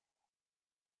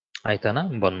 আইতানা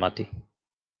বনমাতি।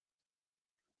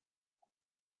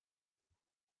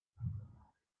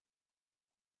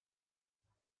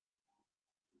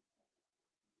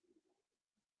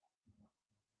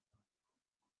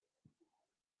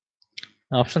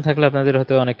 অপশন থাকলে আপনাদের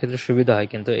হয়তো অনেক ক্ষেত্রে সুবিধা হয়,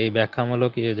 কিন্তু এই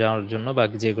ব্যাখ্যামূলক যাওয়ার জন্য বা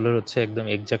যেগুলোর হচ্ছে একদম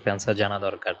এক্সাক্ট অ্যান্সার জানা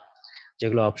দরকার,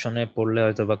 যেগুলো অপশনে পড়লে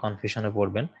হয়তো বা কনফিউশনে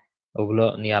পড়বেন, ওগুলো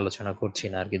নিয়ে আলোচনা করছি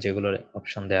না আর কি, যেগুলোর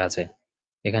অপশন দেওয়া আছে।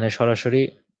 এখানে সরাসরি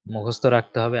মুখস্থ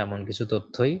রাখতে হবে এমন কিছু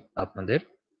তথ্যই আপনাদের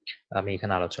আমি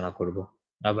এখানে আলোচনা করব।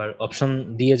 আবার অপশন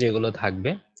দিয়ে যেগুলো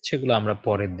থাকবে সেগুলো আমরা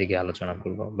পরের দিকে আলোচনা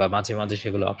করব, বা মাঝে মাঝে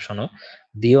সেগুলো অপশনও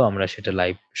দিয়েও আমরা সেটা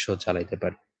লাইভ শো চালাইতে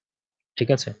পারি।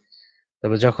 ঠিক আছে?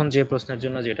 তবে যখন যে প্রশ্নের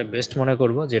জন্য যেটা বেস্ট মনে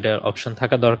করব, যেটা অপশন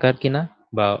থাকা দরকার কিনা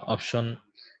বা অপশন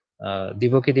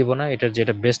দিব কি দিব না, এটার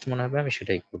যেটা বেস্ট মনে হবে আমি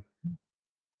সেটাই করব।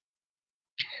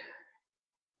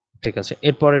 ঠিক আছে।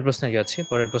 এর পরের প্রশ্নে যাচ্ছি।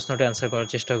 পরের প্রশ্নটা অ্যান্সার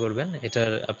করার চেষ্টা করবেন।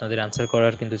 এটার আপনাদের অ্যান্সার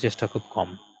করার কিন্তু চেষ্টা খুব কম।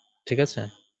 ঠিক আছে?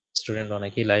 স্টুডেন্ট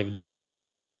অনেকেই লাইভ।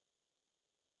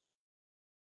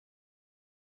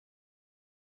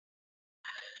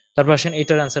 তারপর আসেন,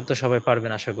 এটার অ্যান্সার তো সবাই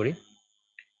পারবেন আশা করি।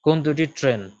 কোন দুটি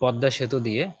ট্রেন পদ্মা সেতু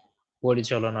দিয়ে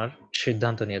পরিচালনার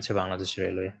সিদ্ধান্ত নিয়েছে বাংলাদেশ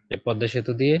রেলওয়ে? এই পদ্মা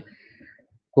সেতু দিয়ে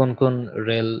কোন কোন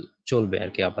রেল চলবে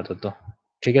আরকি আপাতত?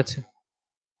 ঠিক আছে?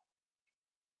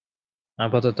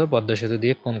 আপাতত পদ্মা সেতু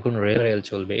দিয়ে কোন কোন রেল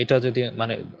চলবে? এটা যদি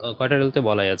মানে কয়টা রেল তো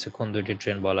বলাই আছে, কোন ২ টি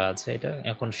ট্রেন বলা আছে। এটা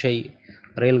এখন সেই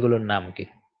রেলগুলোর নাম কি?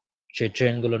 সেই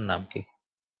ট্রেনগুলোর নাম কি?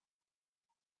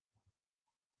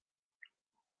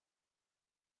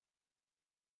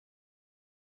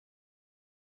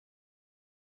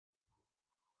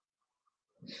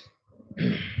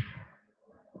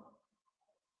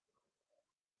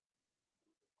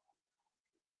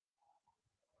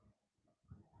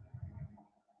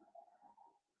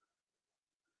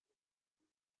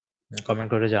 কমেন্ট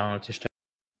করে জানানোর চেষ্টা।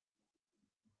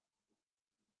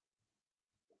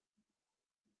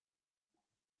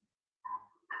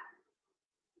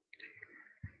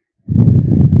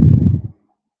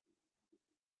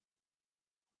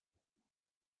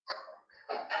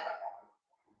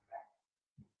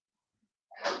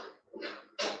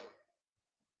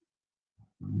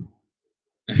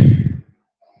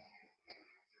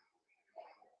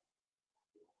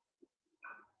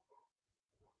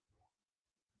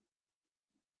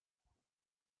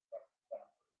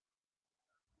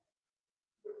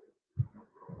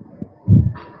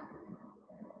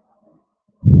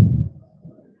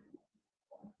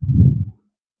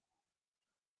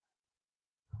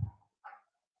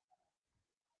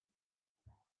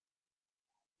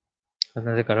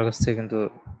 আপনাদের কারো কাছ থেকে কিন্তু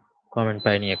কমেন্ট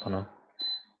পাইনি এখনো।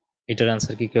 এটার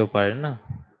অ্যান্সার কি কেউ পারেন না?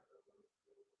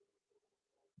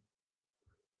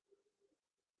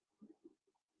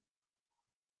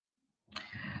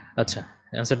 আচ্ছা,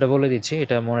 অ্যান্সারটা বলে দিচ্ছি।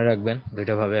 এটা মনে রাখবেন ২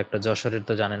 টা ভাবে। একটা যশোরের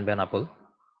তো জানেন বেনাপোল।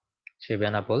 সেই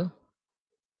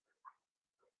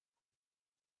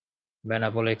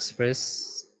বেনাপোল এক্সপ্রেস,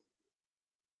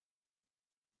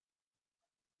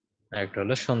 আরেকটা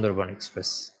হলো সুন্দরবন এক্সপ্রেস।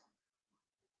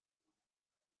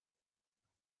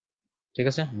 ঠিক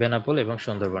আছে? বেনাপোল এবং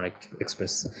সুন্দরবন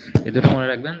এক্সপ্রেস। এই ২ টো মনে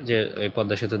রাখবেন যে এই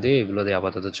পদ্মা সেতু দিয়ে এগুলো দিয়ে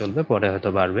আপাতত চলবে। পরে হয়তো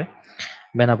বাড়বে।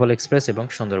 বেনাপোল এক্সপ্রেস এবং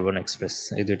সুন্দরবন এক্সপ্রেস।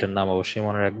 এই ২ টার নাম অবশ্যই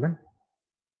মনে রাখবেন।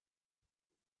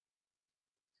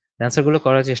 অ্যান্সার গুলো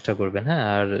করার চেষ্টা করবেন, হ্যাঁ?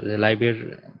 আর লাইভের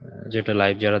যেটা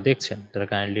লাইভ যারা দেখছেন তারা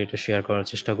কাইন্ডলি এটা শেয়ার করার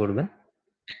চেষ্টা করবেন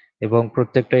এবং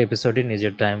প্রত্যেকটা এপিসোডই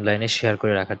নিজের টাইমলাইনে শেয়ার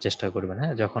করে রাখার চেষ্টা করবেন,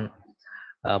 হ্যাঁ? যখন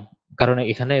আ কারণ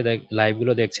এখানে লাইভ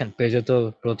গুলো দেখছেন, পেজে তো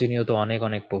প্রতিনিয়ত অনেক,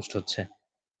 অনেক পোস্ট হচ্ছে।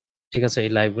 ঠিক আছে?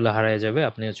 এই লাইভ গুলো হারায় যাবে।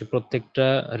 আপনি হচ্ছে প্রত্যেকটা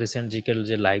রিসেন্ট জিকের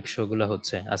যে লাইভ শো গুলা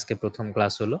হচ্ছে, আজকে ১ম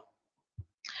ক্লাস হলো।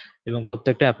 এবং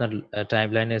প্রত্যেকটাই আপনার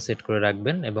টাইমলাইনে সেট করে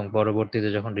রাখবেন এবং পরবর্তীতে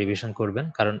যখন রিভিশন করবেন,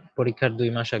 কারণ পরীক্ষার ২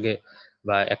 মাস আগে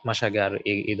বা ১ মাস আগে আর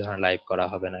এই ধরনের লাইভ করা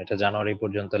হবে না। এটা জানুয়ারি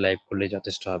পর্যন্ত লাইভ করলেই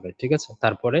যথেষ্ট হবে। ঠিক আছে?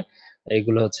 তারপরে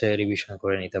এগুলো হচ্ছে রিভিশন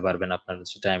করে নিতে পারবেন আপনার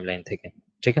হচ্ছে টাইমলাইন থেকে।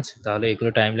 ঠিক আছে? তাহলে এগুলো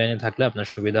টাইমলাইনে থাকলে আপনার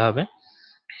সুবিধা হবে।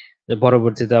 যে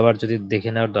পরবর্তীতে আবার যদি দেখে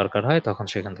নেওয়ার দরকার হয় তখন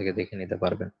সেখান থেকে দেখে নিতে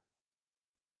পারবেন।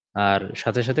 আর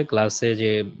সাথে, সাথে ক্লাসে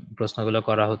যে প্রশ্নগুলো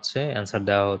করা হচ্ছে, অ্যান্সার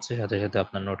দেওয়া হচ্ছে, সাথে, সাথে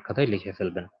আপনার নোট খাতায় লিখে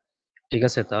ফেলবেন। ঠিক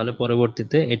আছে? তাহলে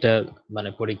পরবর্তীতে এটা মানে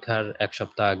পরীক্ষার ১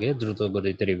 সপ্তাহ আগে দ্রুত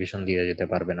গতিতে রিভিশন দিয়ে যেতে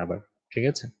পারবেন আবার। ঠিক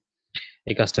আছে?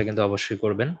 এই কাজটা কিন্তু অবশ্যই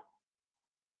করবেন।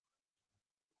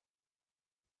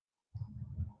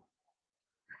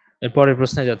 এর পরের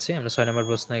প্রশ্নে যাচ্ছি। আমরা ৬ নম্বর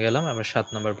প্রশ্নে গেলাম। আমরা ৭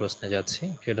 নম্বর প্রশ্নে যাচ্ছি।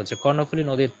 সেটা হচ্ছে কর্ণফুলী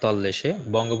নদীর তলদেশে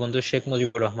বঙ্গবন্ধু শেখ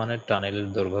মুজিবুর রহমানের টানেলের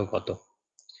দৈর্ঘ্য কত?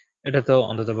 এটা তো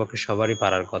অন্ততপক্ষে সবারই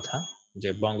পারার কথা যে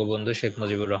বঙ্গবন্ধু শেখ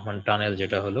মুজিবুর রহমান টানেল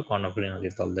যেটা হলো কর্ণফুলী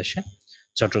নদীর তলদেশে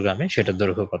চট্টগ্রামে, সেটার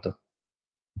দৈর্ঘ্য কত?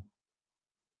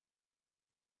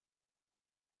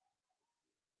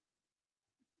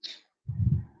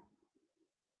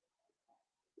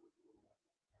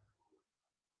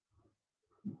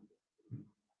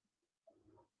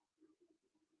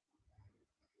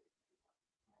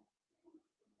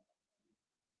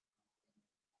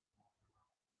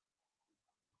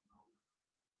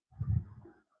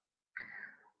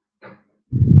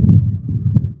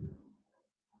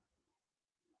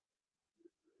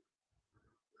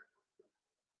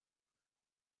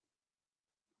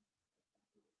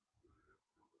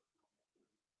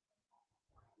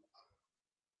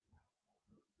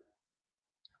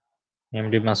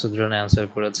 এমডি মাসুদ রানা অ্যান্সার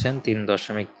করেছেন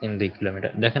 3.32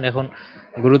 কিলোমিটার। দেখেন এখন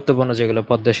গুরুত্বপূর্ণ যেগুলো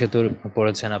পদ্মা সেতুর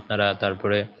পড়েছেন আপনারা,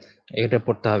 তারপরে এটা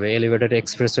পড়তে হবে, এলিভেটেড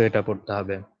এক্সপ্রেসওয়ে এটা পড়তে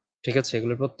হবে। ঠিক আছে?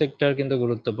 এগুলো প্রত্যেকটার কিন্তু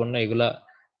গুরুত্বপূর্ণ। এগুলা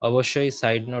অবশ্যই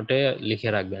সাইড নোটে লিখে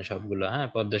রাখবেন সবগুলো, হ্যাঁ?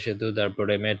 পদ্মা সেতু,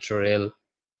 তারপরে মেট্রো রেল,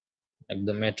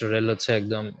 একদম মেট্রো রেল হচ্ছে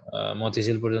একদম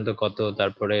মতিঝিল পর্যন্ত কত,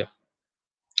 তারপরে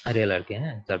রেল আরকি,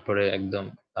 হ্যাঁ? তারপরে একদম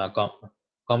আ কম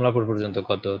কমলাপুর পর্যন্ত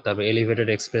কত, তারপরে এলিভেটেড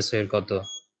এক্সপ্রেসওয়ে কত,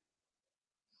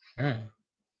 হ্যাঁ?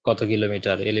 কত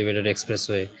কিলোমিটার এলিভেটেড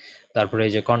এক্সপ্রেসওয়ে, তারপরে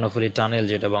এই যে কর্ণফুলী টানেল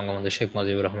যেটা বঙ্গবন্ধু শেখ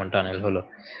মুজিবুর রহমান টানেল হলো,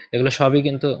 এগুলো সবই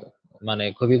কিন্তু মানে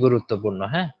খুবই গুরুত্বপূর্ণ,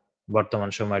 হ্যাঁ? বর্তমান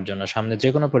সময়ের জন্য। সামনে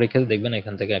যেকোনো পরীক্ষাতে দেখবেন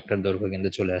এখান থেকে একটার দৈর্ঘ্য কিন্তু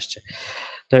চলে আসছে।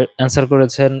 তো অ্যান্সার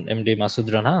করেছেন এমডি মাসুদ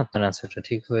রানা। আপনার অ্যান্সারটা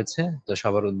ঠিক হয়েছে। তো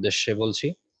সবার উদ্দেশ্যে বলছি,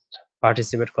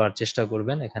 পার্টিসিপেট করার চেষ্টা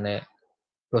করবেন। এখানে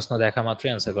প্রশ্ন দেখা মাত্রই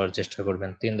অ্যান্সার করার চেষ্টা করবেন।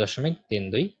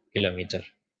 ৩.৩২ কিলোমিটার।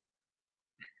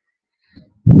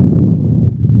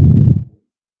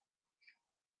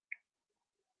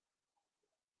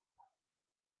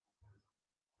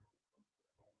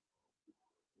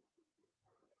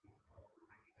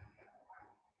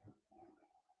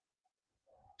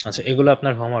 আচ্ছা, এগুলো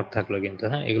আপনার হোমওয়ার্ক থাকলো কিন্তু,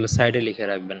 হ্যাঁ? এগুলো সাইডে লিখে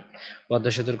রাখবেন।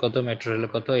 পদ্মা সেতুর কত, মেট্রো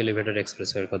রেলের কত, এলিভেটেড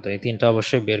এক্সপ্রেসওয়ের কত। এই ৩ টা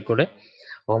অবশ্যই বের করে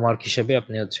হোমওয়ার্ক হিসেবে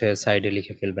আপনি হচ্ছে সাইডে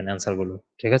লিখে ফেলবেন অ্যান্সার গুলো।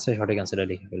 ঠিক আছে? সঠিক অ্যান্সারটা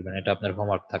লিখে ফেলবেন। এটা আপনার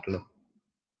হোমওয়ার্ক থাকলো।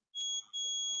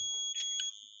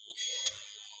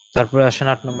 তারপরে আসেন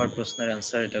 ৮ নম্বর প্রশ্নের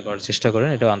অ্যান্সার, এটা করার চেষ্টা করেন।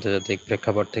 এটাও আন্তর্জাতিক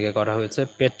প্রেক্ষাপট থেকে করা হয়েছে।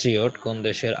 প্যাট্রিয়ট কোন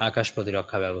দেশের আকাশ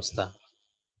প্রতিরক্ষা ব্যবস্থা?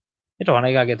 এটা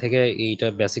অনেক আগে থেকে এইটা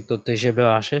বেসিক তথ্য হিসেবেও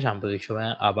আসে, সাম্প্রতিক সময়ে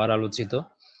আবার আলোচিত।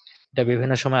 এটা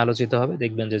বিভিন্ন সময় আলোচিত হবে।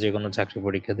 দেখবেন যে যেকোনো চাকরি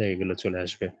পরীক্ষাতে এগুলো চলে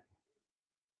আসবে।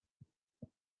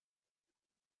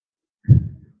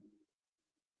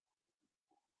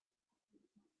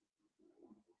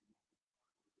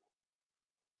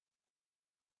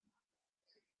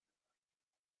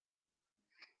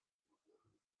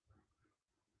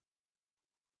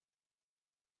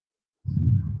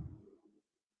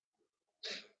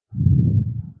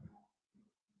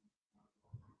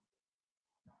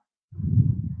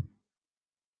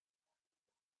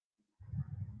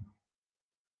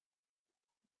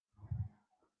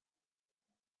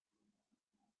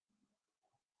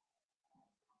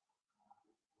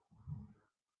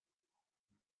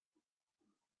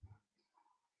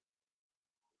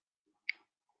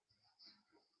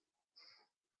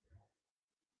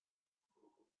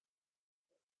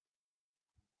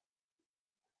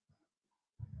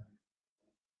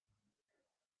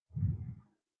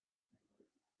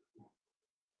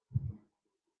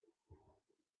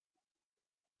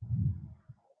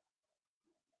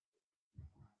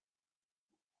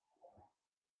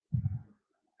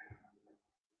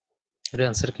 এর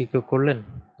অ্যান্সার কি কেউ করলেন?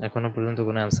 এখনো পর্যন্ত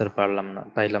কোনো অ্যান্সার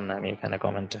পাইলাম না আমি এখানে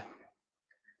কমেন্টে।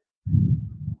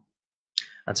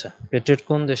 আচ্ছা, পেট্রিয়ট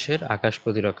কোন দেশের আকাশ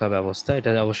প্রতিরক্ষা ব্যবস্থা? এটা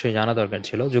অবশ্যই জানা দরকার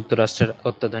ছিল। যুক্তরাষ্ট্রের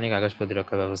অত্যাধুনিক আকাশ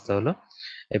প্রতিরক্ষা ব্যবস্থা হলো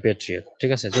এই পেট্রিয়ট।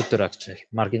 ঠিক আছে? যুক্তরাষ্ট্রের,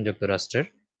 মার্কিন যুক্তরাষ্ট্রের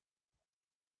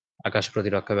আকাশ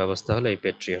প্রতিরক্ষা ব্যবস্থা হলো এই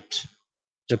পেট্রিয়ট,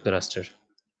 যুক্তরাষ্ট্রের।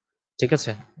 ঠিক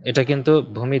আছে? এটা কিন্তু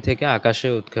ভূমি থেকে আকাশে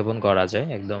উৎক্ষেপণ করা যায়।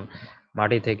 একদম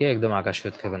মাটি থেকে একদম আকাশে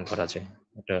উৎক্ষেপণ করা যায়।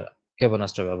 এটা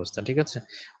ক্ষেপণাস্ত্র ব্যবস্থা। ঠিক আছে?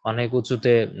 অনেক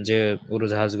উঁচুতে যে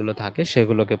উড়োজাহাজগুলো থাকে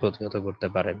সেগুলোকে প্রতিহত করতে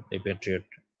পারে এই প্যাট্রিয়ট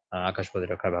আকাশ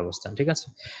প্রতিরক্ষা ব্যবস্থা। ঠিক আছে?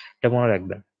 এটা মনে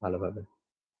রাখবেন ভালোভাবে।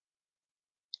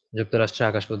 যুক্তরাষ্ট্রের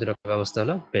আকাশ প্রতিরক্ষা ব্যবস্থা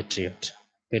হলো প্যাট্রিয়ট।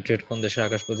 প্যাট্রিয়ট কোন দেশের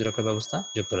আকাশ প্রতিরক্ষা ব্যবস্থা?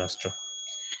 যুক্তরাষ্ট্র।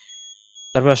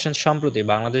 তারপর আসেন, সম্প্রতি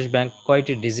বাংলাদেশ ব্যাংক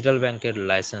কয়টি ডিজিটাল ব্যাংকের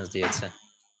লাইসেন্স দিয়েছে?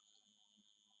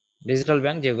 ডিজিটাল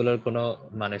ব্যাংক যেগুলোর কোনো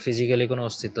মানে ফিজিক্যালি কোনো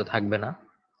অস্তিত্ব থাকবে না।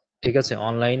 ঠিক আছে?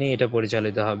 অনলাইনেই এটা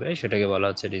পরিচালিত হবে, সেটাকে বলা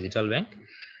হচ্ছে ডিজিটাল ব্যাংক।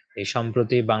 এই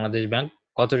সম্প্রতি বাংলাদেশ ব্যাংক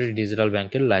কতটি ডিজিটাল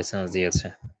ব্যাংকের লাইসেন্স দিয়েছে?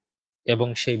 এবং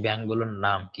সেই ব্যাংকগুলোর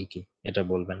নাম কি, কি? এটা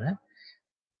বলবেন, হ্যাঁ?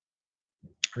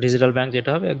 ডিজিটাল ব্যাংক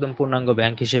যেটা হবে একদম পূর্ণাঙ্গ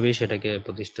ব্যাংক হিসেবেই সেটাকে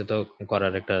প্রতিষ্ঠিত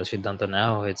করার একটা সিদ্ধান্ত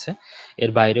নেওয়া হয়েছে।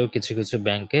 এর বাইরেও কিছু, কিছু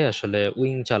ব্যাংকে আসলে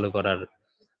উইং চালু করার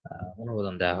আ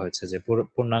অনুমোদন দেওয়া হয়েছে, যে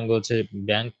পূর্ণাঙ্গ হচ্ছে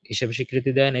ব্যাংক হিসেবে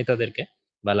স্বীকৃতি দেয় নাই তাদেরকে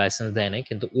বা লাইসেন্স দেয় নাই।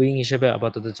 কিন্তু উইং হিসেবে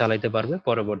আপাতত চালাইতে পারবে।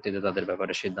 পরবর্তীতে তাদের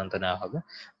ব্যাপারে সিদ্ধান্ত নেওয়া হবে।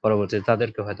 পরবর্তীতে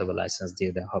তাদেরকে হয়তোবা লাইসেন্স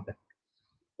দিয়ে দেওয়া হবে।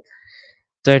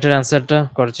 তো এটার অ্যান্সারটা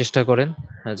করার চেষ্টা করেন।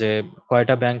 যে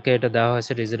কয়টা ব্যাংকে এটা দেওয়া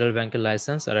হয়েছে ডিজিটাল ব্যাংকের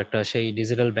লাইসেন্স, আর একটা সেই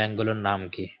ডিজিটাল ব্যাংকগুলোর নাম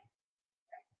কি?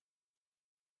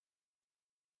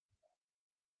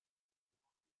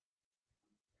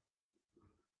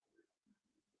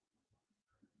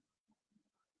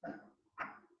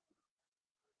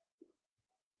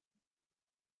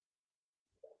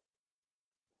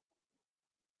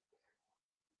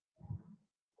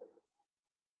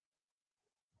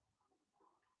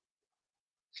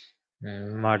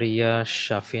 মারিয়া,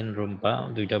 শাফিন, রুম্পা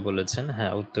 ২ টা বলেছেন।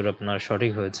 হ্যাঁ, উত্তর আপনার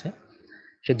সঠিক হয়েছে।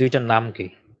 সে ২ টার নাম কি?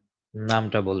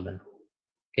 নামটা বলবেন।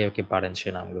 কে, কে পারেন সে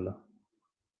নামগুলো?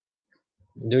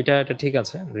 ২ টা এটা ঠিক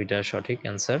আছে। ২ টা সঠিক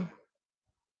অ্যান্সার।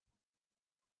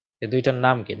 এই ২ টার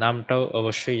নাম কি? নামটাও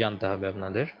অবশ্যই জানতে হবে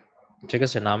আপনাদের। ঠিক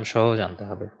আছে? নাম সহ জানতে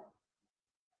হবে।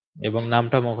 এবং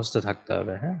নামটা মুখস্থ থাকতে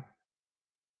হবে, হ্যাঁ?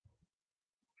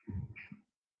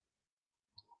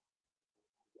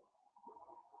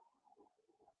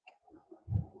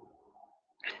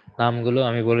 নামগুলো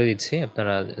আমি বলে দিচ্ছি।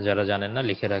 আপনারা যারা জানেন না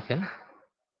লিখে রাখেন।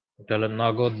 এটা হলো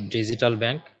নগদ ডিজিটাল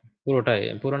ব্যাংক।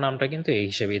 পুরো নামটা কিন্তু এই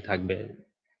হিসেবেই থাকবে।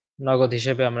 নগদ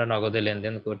হিসেবে আমরা নগদে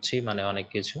লেনদেন করছি মানে অনেক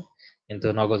কিছু। কিন্তু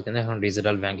নগদ কিন্তু এখন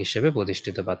ডিজিটাল ব্যাংক হিসেবে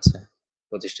প্রতিষ্ঠিত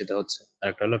হচ্ছে।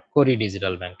 আরেকটা হলো করি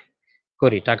ডিজিটাল ব্যাংক।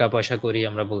 করি, টাকা পয়সা করি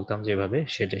আমরা বলতাম যেভাবে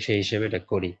সেটা সেই হিসেবে এটা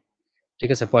করি। ঠিক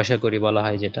আছে? পয়সা করি বলা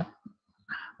হয় যেটা।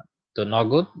 তো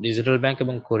নগদ ডিজিটাল ব্যাংক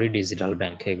এবং করি ডিজিটাল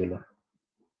ব্যাংক এগুলো।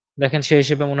 দেখেন সেই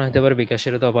হিসেবে মনে হতে পারে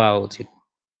বিকাশেরও তো পাওয়া উচিত।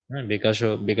 হ্যাঁ?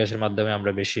 বিকাশের মাধ্যমে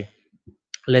আমরা বেশি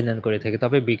লেনদেন করে থাকি।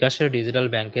 তবে বিকাশের ডিজিটাল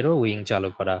ব্যাংকেরও উইং চালু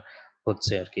করা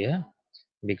হচ্ছে আরকি, হ্যাঁ?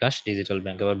 বিকাশ ডিজিটাল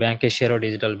ব্যাংক আবার ব্যাংক এশিয়ারও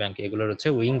ডিজিটাল ব্যাংক এগুলোর হচ্ছে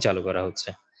উইং চালু করা হচ্ছে।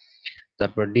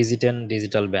 তারপর ডিজিটেন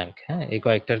ডিজিটাল ব্যাংক, হ্যাঁ? এই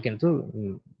কয়েকটার কিন্তু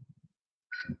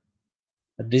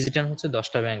ডিজিটেন হচ্ছে ১০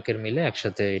 টা ব্যাংকের মিলে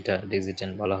একসাথে এটা ডিজিটেন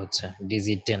বলা হচ্ছে।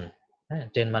 ডিজিটেন, হ্যাঁ?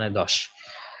 10 মানে ১০।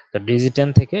 তো ডিজিটেন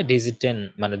থেকে ডিজিটেন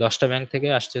মানে ১০ টা ব্যাংক থেকে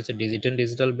আসছে হচ্ছে ডিজিটেন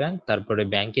ডিজিটাল ব্যাংক, তারপরে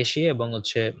ব্যাংক এশিয়া এবং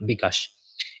হচ্ছে বিকাশ।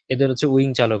 এদের হচ্ছে উইং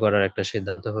চালু করার একটা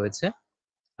সিদ্ধান্ত হয়েছে।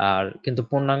 আর কিন্তু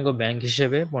পূর্ণাঙ্গ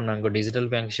ডিজিটাল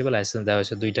ব্যাংক হিসেবে লাইসেন্স দেওয়া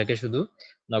হয়েছে ২ টাকে শুধু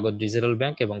নগদ ডিজিটাল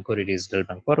ব্যাংক এবং করি ডিজিটাল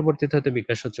ব্যাংক। পরবর্তীতে হয়তো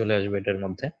বিকাশও চলে আসবে এটার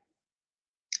মধ্যে।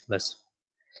 ব্যাস।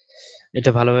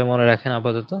 এটা ভালোভাবে মনে রাখেন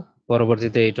আপাতত।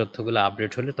 পরবর্তীতে এই তথ্যগুলো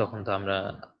আপডেট হলে তখন তো আমরা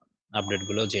আপডেট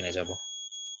গুলোও জেনে যাব।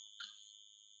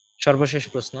 সর্বশেষ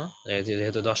প্রশ্ন,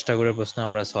 যেহেতু ১০ টা করে প্রশ্ন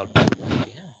আমরা সলভ করছি,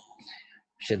 হ্যাঁ?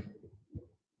 সে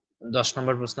 ১০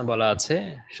 নম্বর প্রশ্নে বলা আছে,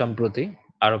 সম্প্রতি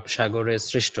আরব সাগরে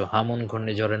সৃষ্ট হামুন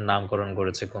ঘূর্ণিঝড়ের নামকরণ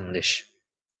করেছে কোন দেশ?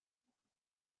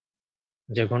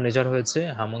 যে ঘূর্ণিঝড় হয়েছে,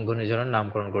 হামুন ঘূর্ণিঝড়ের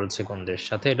নামকরণ করেছে কোন দেশ?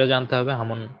 সাথে এটা জানতে হবে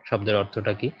হামুন শব্দের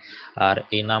অর্থটা কি? আর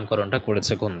এই নামকরণটা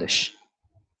করেছে কোন দেশ?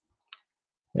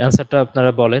 অ্যান্সারটা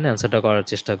আপনারা বলেন, অ্যান্সারটা করার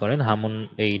চেষ্টা করেন। হামুন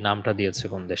এই নামটা দিয়েছে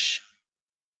কোন দেশ?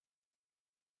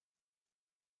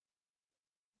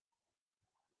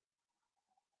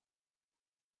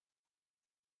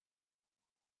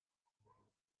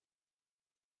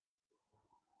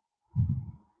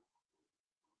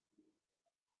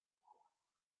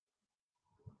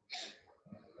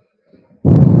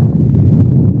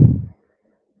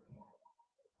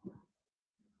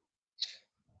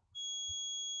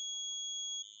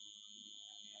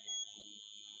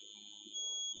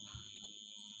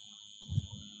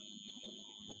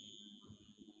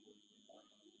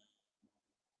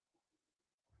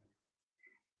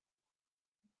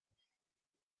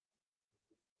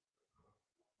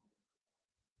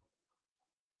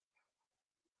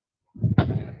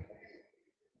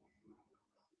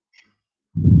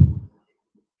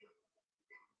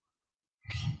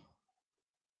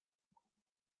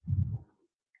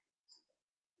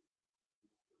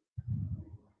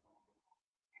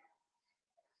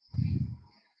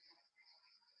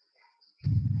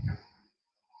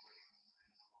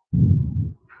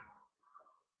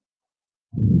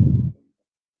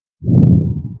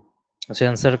 আচ্ছা,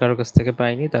 অ্যান্সার কারো কাছ থেকে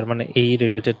পাইনি। তার মানে এই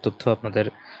রিলেটেড তথ্য আপনাদের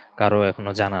কারো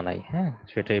এখনো জানা নাই, হ্যাঁ?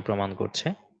 সেটাই প্রমাণ করছে।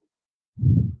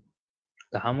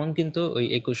 তো হামুন কিন্তু ওই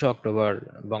 ২১শে অক্টোবর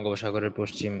বঙ্গোপসাগরের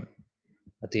পশ্চিম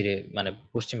তীরে মানে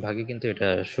পশ্চিম ভাগে কিন্তু এটা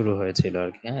শুরু হয়েছিল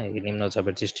আরকি, হ্যাঁ? এই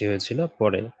নিম্নচাপের সৃষ্টি হয়েছিল।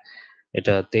 পরে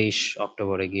এটা ২৩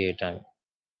 অক্টোবরে গিয়ে এটা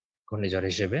ঘূর্ণিঝড়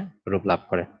হিসেবে রূপ লাভ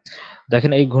করে।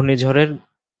 দেখেন এই ঘূর্ণিঝড়ের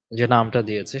যে নামটা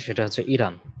দিয়েছে সেটা হচ্ছে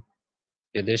ইরান।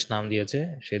 যে দেশ নাম দিয়েছে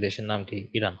সেই দেশের নাম কি?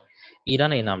 ইরান।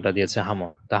 ইরান এই নামটা দিয়েছে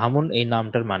হামুন। তা হামুন এই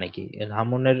নামটার মানে কি?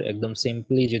 হামুনের একদম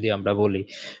সিম্পলি যদি আমরা বলি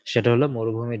সেটা হলো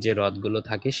মরুভূমির যে হ্রদগুলো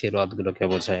থাকে সেই হ্রদগুলোকে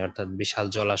বোঝায়। অর্থাৎ বিশাল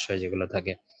জলাশয় যেগুলো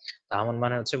থাকে। তা হামুন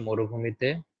মানে হচ্ছে মরুভূমিতে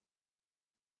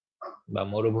বা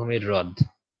মরুভূমির হ্রদ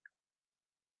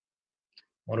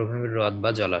বা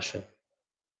জলাশয়।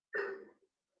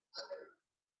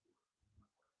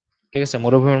 ঠিক আছে?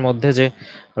 মরুভূমির মধ্যে যে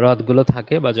হ্রদগুলো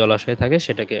থাকে বা জলাশয় থাকে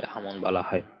সেটাকে হামুন বলা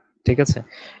হয়। ঠিক আছে?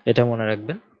 এটা মনে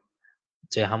রাখবেন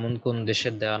যে হামুন কোন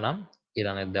দেশের দেওয়া নাম?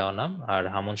 ইরানের দেওয়া নাম। আর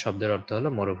হামুন শব্দের অর্থ হলো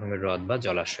মরুভূমির হ্রদ বা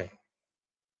জলাশয়।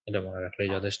 এটা মনে রাখলেই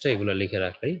যথেষ্ট। এগুলো লিখে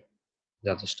রাখলেই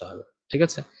যথেষ্ট হবে। ঠিক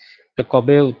আছে? এটা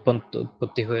কবে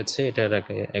উৎপত্তি হয়েছে এটার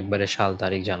একবারে সাল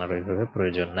তারিখ জানার ওইভাবে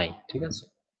প্রয়োজন নাই। ঠিক আছে?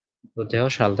 প্রত্যহ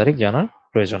সাল তারিখ জানার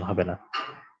প্রয়োজন হবে না।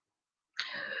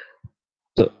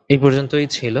 তো এই পর্যন্তই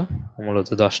ছিল মূলত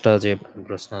 10টা যে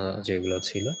প্রশ্ন যেগুলো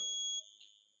ছিল।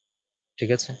 ঠিক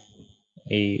আছে?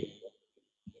 এই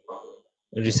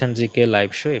recent GK live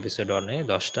show episode 1 এ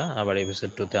 10টা, আবার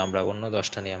এপিসোড 2 তে আমরা অন্য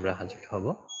 10টা নিয়ে আমরা হাজির হব।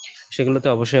 সেগুলোতে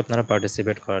অবশ্যই আপনারা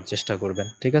পার্টিসিপেট করার চেষ্টা করবেন।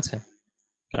 ঠিক আছে?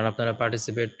 কারণ আপনারা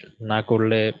পার্টিসিপেট না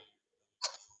করলে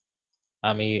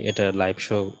আমি এটা লাইভ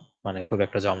শো মানে খুব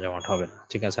একটা জমজমাট হবে না।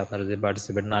 ঠিক আছে? আপনারা যদি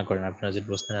পার্টিসিপেট না করেন, আপনারা যদি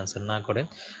প্রশ্নের অ্যান্সার না করেন,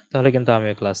 তাহলে কিন্তু আমি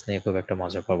ক্লাস নিয়ে খুব একটা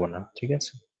মজা পাবো না। ঠিক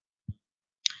আছে?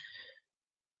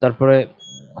 তারপরে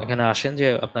এখানে আসেন যে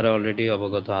আপনারা অলরেডি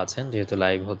অবগত আছেন যেহেতু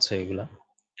লাইভ হচ্ছে এগুলা।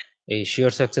 এই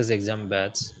শিওর সাকসেস এক্সাম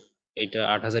ব্যাচ, এটা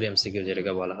 ৮,০০০ এমসিকিউ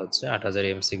যেটাকে বলা হচ্ছে। ৮,০০০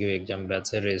 এমসিকিউ এক্সাম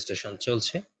ব্যাচের রেজিস্ট্রেশন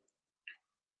চলছে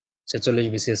 ৪৬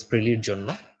 বিসিএস প্রিলির জন্য।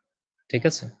 ঠিক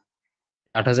আছে?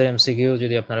 ৮,০০০ এমসিকিউ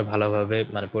যদি আপনারা ভালোভাবে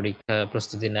মানে পরীক্ষা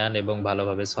প্রস্তুতি নেন এবং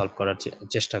ভালোভাবে সলভ করার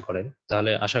চেষ্টা করেন,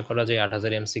 তাহলে আশা করা যায়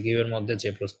 ৮,০০০ এমসিকিউ এর মধ্যে যে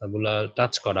প্রশ্নগুলা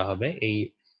টাচ করা হবে, এই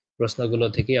প্রশ্নগুলো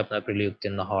থেকেই আপনার প্রিলি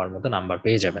উত্তীর্ণ হওয়ার মতো নাম্বার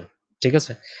পেয়ে যাবেন। ঠিক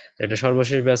আছে? তো এটা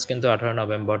সর্বশেষ ব্যাচ কিন্তু ১৮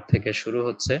 নভেম্বর থেকে শুরু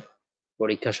হচ্ছে।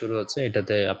 পরীক্ষা শুরু হচ্ছে।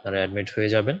 এটাতে আপনারা অ্যাডমিট হয়ে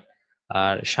যাবেন।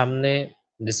 আর সামনে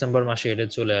ডিসেম্বর মাসে এটা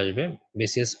চলে আসবে।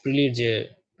 বিসিএস প্রিলির যে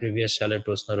প্রিভিয়াস সালের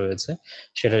প্রশ্ন রয়েছে,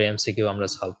 সেটার এমসিকিউ আমরা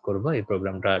সলভ করব। এই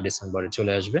প্রোগ্রামটা ডিসেম্বরে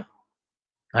চলে আসবে।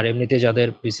 আর এমনিতে যাদের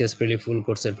বিসিএস প্রিলি ফুল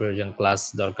কোর্সের প্রয়োজন, ক্লাস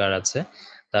দরকার আছে,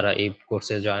 তারা এই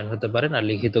কোর্সে জয়েন হতে পারেন। আর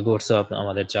লিখিত কোর্সও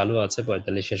আমাদের চালু আছে।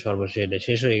 ৪৫ সর্বশেষ এটা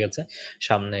শেষ হয়ে গেছে।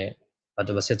 সামনে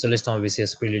হয়তোবা ৪৬তম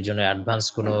বিসিএস প্রিলির জন্য অ্যাডভান্স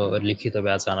কোনো লিখিত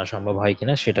ব্যাচ আনা সম্ভব হয়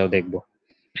কিনা সেটাও দেখব।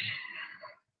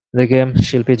 এদিকে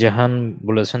শিল্পী জাহান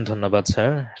বলেছেন, ধন্যবাদ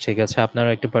স্যার। ঠিক আছে, আপনারা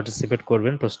একটু পার্টিসিপেট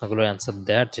করবেন, প্রশ্নগুলোর অ্যান্সার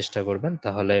দেওয়ার চেষ্টা করবেন,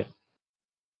 তাহলে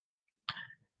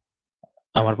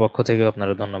আমার পক্ষ থেকেও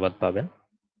আপনারা ধন্যবাদ পাবেন।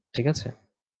 ঠিক আছে?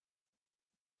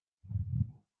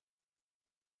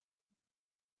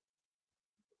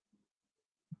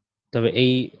 তবে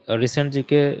এই রিসেন্ট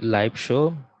জিকে লাইভ শো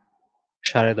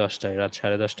 10:30টায়, রাত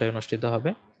 10:30টায় অনুষ্ঠিত হবে।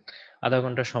 আধা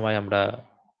ঘন্টা সময় আমরা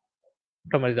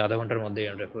মোটামুটি আধা ঘন্টার মধ্যেই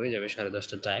এটা হয়ে যাবে।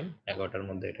 10:30টা টাইম, 11টার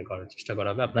মধ্যে এটা করার চেষ্টা করা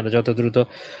হবে। আপনারা যত দ্রুত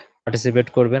পার্টিসিপেট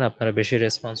করবেন, আপনারা বেশি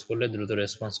রেসপন্স করলে, দ্রুত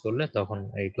রেসপন্স করলে তখন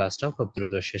এই ক্লাসটাও খুব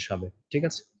দ্রুত শেষ হবে। ঠিক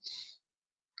আছে?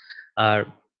 আর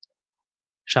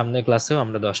সামনের ক্লাসেও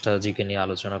আমরা 10টা জিকে নিয়ে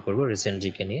আলোচনা করব, রিসেন্ট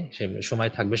জিকে নিয়ে। সে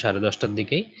সময় থাকবে 10:30টার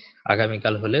দিকেই।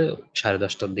 আগামীকাল হলে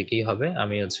 10:30টার দিকেই হবে।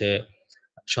 আমি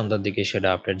সন্ধ্যার দিকে সেটা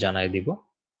আপডেট জানায় দিব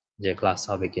যে ক্লাস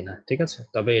হবে কিনা। ঠিক আছে?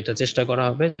 তবে এটা চেষ্টা করা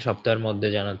হবে সপ্তাহের মধ্যে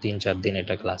যেন ৩-৪ দিন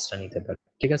এটা ক্লাসটা নিতে পারি।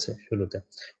 ঠিক আছে? শুরুতে।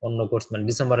 অন্য কোর্স মানে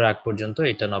ডিসেম্বরের আগ পর্যন্ত,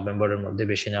 এটা নভেম্বরের মধ্যে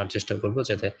বেশি নেওয়ার চেষ্টা করব,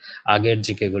 যাতে আগের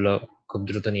জিকে গুলো খুব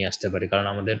দ্রুত নিয়ে আসতে পারি। কারণ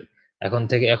আমাদের এখন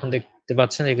দেখতে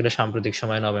পাচ্ছেন এগুলো সাম্প্রতিক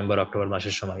সময় নভেম্বর, অক্টোবর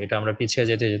মাসের সময়। এটা আমরা পিছিয়ে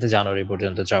যেতে, যেতে জানুয়ারি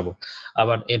পর্যন্ত যাবো।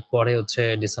 আবার এরপরে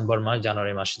ডিসেম্বর মাস,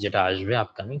 জানুয়ারি মাসে যেটা আসবে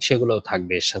আপকামিং, সেগুলোও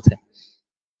থাকবে এর সাথে।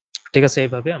 ঠিক আছে?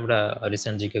 এইভাবে আমরা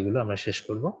রিসেন্ট জিকে গুলো আমরা শেষ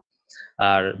করব।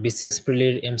 আর BCS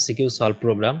প্রিলির MCQ solve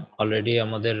programme already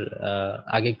আমাদের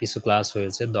আগে কিছু ক্লাস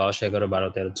হয়েছে। ১০, ১১,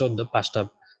 ১২, ১৩, ১৪ ৫টা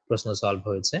প্রশ্ন সলভ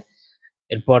হয়েছে।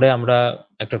 এরপরে আমরা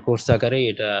একটা কোর্স আকারেই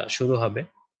এটা শুরু হবে।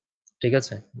 ঠিক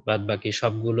আছে? বাদবাকি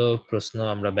সবগুলো প্রশ্ন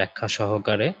আমরা ব্যাখ্যা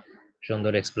সহকারে,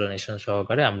 সুন্দর এক্সপ্লেনেশন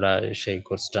সহকারে আমরা সেই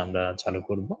কোর্সটা আমরা চালু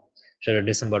করব। সেটা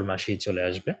ডিসেম্বর মাসেই চলে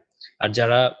আসবে। আর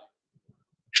যারা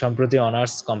সম্প্রতি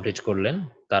অনার্স কমপ্লিট করলেন,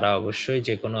 তারা অবশ্যই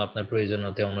যেকোনো আপনার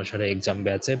প্রয়োজনীয়তা অনুসারে এক্সাম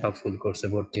ব্যাচে বা ফুল কোর্সে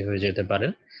ভর্তি হয়ে যেতে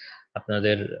পারেন।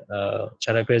 আপনাদের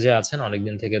যারা পেজে আছেন,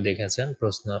 অনেকদিন থেকে দেখেছেন,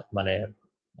 প্রশ্ন মানে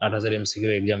 ৮,০০০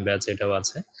 এমসিকিউ এক্সাম ব্যাচ এটাও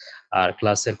আছে। আর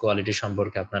ক্লাসের কোয়ালিটি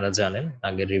সম্পর্কে আপনারা জানেন।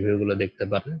 আগের রিভিউ গুলো দেখতে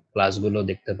পারেন, ক্লাসগুলো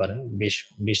দেখতে পারেন।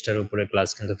 ২০টার উপরে ক্লাস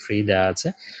কিন্তু ফ্রি দেয়া আছে।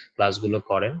 ক্লাসগুলো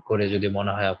করেন। করে যদি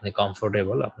মনে হয় আপনি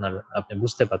কমফোর্টেবল, আপনি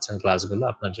বুঝতে পারছেন ক্লাসগুলো,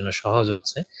 আপনার জন্য সহজ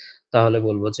হচ্ছে, তাহলে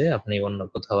বলব যে আপনি অন্য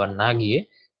কোথাও আর না গিয়ে,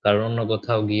 কারণ অন্য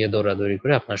কোথাও গিয়ে দৌড়াদৌড়ি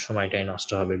করে আপনার সময়টাই নষ্ট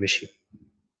হবে বেশি।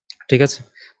 ঠিক আছে?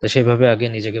 তো সেভাবে আগে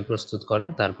নিজেকে প্রস্তুত করেন,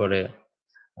 তারপরে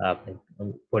আপনি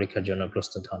পরীক্ষার জন্য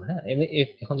প্রস্তুত হন। হ্যাঁ?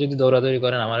 এখন যদি দৌড়াদৌড়ি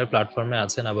করেন, আমার প্ল্যাটফর্মে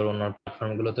আছেন, আবার অন্য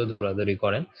প্ল্যাটফর্ম গুলোতেও দৌড়াদৌড়ি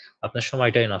করেন, আপনার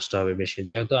সময়টাই নষ্ট হবে বেশি।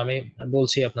 যেহেতু আমি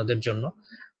বলছি আপনাদের জন্য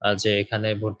যে এখানে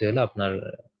ভর্তি হলে আপনার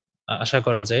আশা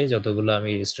করা যায় যতগুলো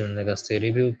আমি স্টুডেন্টদের কাছ থেকে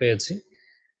রিভিউ পেয়েছি,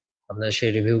 আপনারা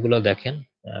সেই রিভিউ গুলো দেখেন।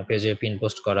 পেজে পিন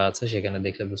পোস্ট করা আছে, সেখানে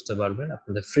দেখলে বুঝতে পারবেন।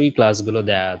 আপনাদের ফ্রি ক্লাসগুলো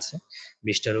দেয়া আছে।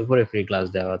 ২০ টার উপরে ফ্রি ক্লাস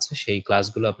দেওয়া আছে। সেই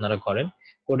ক্লাসগুলো আপনারা করেন।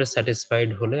 করে স্যাটিসফাইড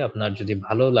হলে, আপনার যদি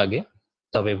ভালো লাগে,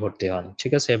 তবে ভর্তি হন।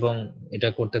 ঠিক আছে? এবং এটা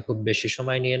করতে খুব বেশি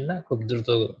সময় নিয়েন না। খুব দ্রুত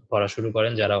পড়া শুরু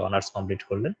করেন যারা অনার্স কমপ্লিট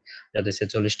করলেন। যাতে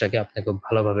 ৪৬ টাকে আপনি খুব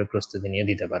ভালোভাবে প্রস্তুতি নিয়ে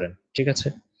দিতে পারেন। ঠিক আছে?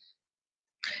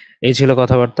 এই ছিল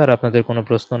কথাবার্তা। আর আপনাদের কোনো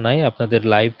প্রশ্ন নাই। আপনাদের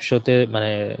লাইভ শোতে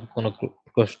মানে কোনো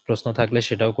প্রশ্ন থাকলে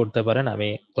সেটাও করতে পারেন। আমি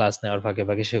ক্লাস নেওয়ার ফাঁকে,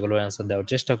 ফাঁকে সেগুলোর অ্যান্সার দেওয়ার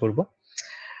চেষ্টা করব।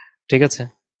 ঠিক আছে?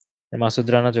 মাসুদ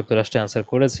রানা যুক্তরাষ্ট্রে অ্যান্সার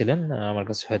করেছিলেন। আমার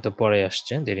কাছে হয়তো পরে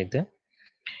আসছে দেরিতে।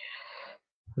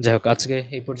 যাই হোক আজকে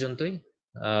এই পর্যন্তই।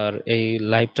 আর এই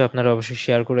লাইভটা আপনারা অবশ্যই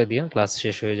শেয়ার করে দিয়েন। ক্লাস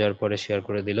শেষ হয়ে যাওয়ার পরে শেয়ার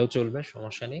করে দিলেও চলবে,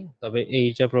 সমস্যা নেই। তবে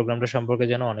এইটা প্রোগ্রামটা সম্পর্কে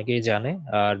যেন অনেকেই জানে।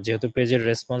 আর যেহেতু পেজের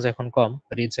রেসপন্স এখন কম,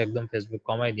 রিচ একদম ফেসবুক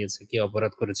কমায় দিয়েছে। কি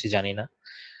অপরাধ করেছি জানি না।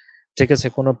 ঠিক আছে?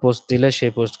 কোনো পোস্ট দিলে সেই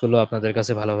পোস্টগুলো আপনাদের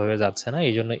কাছে ভালোভাবে যাচ্ছে না।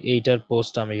 এইজন্য এইটার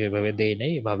পোস্ট আমি ওইভাবে দেই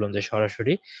নাই। ভাবলাম যে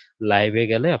সরাসরি লাইভে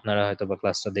গেলে আপনারা হয়তোবা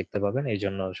ক্লাসটা দেখতে পাবেন।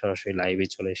 এইজন্য সরাসরি লাইভেই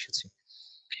চলে এসেছি।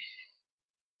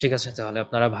 ঠিক আছে? তাহলে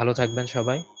আপনারা ভালো থাকবেন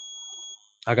সবাই।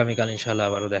 আগামীকাল ইনশাআল্লাহ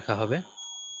আবারও দেখা হবে।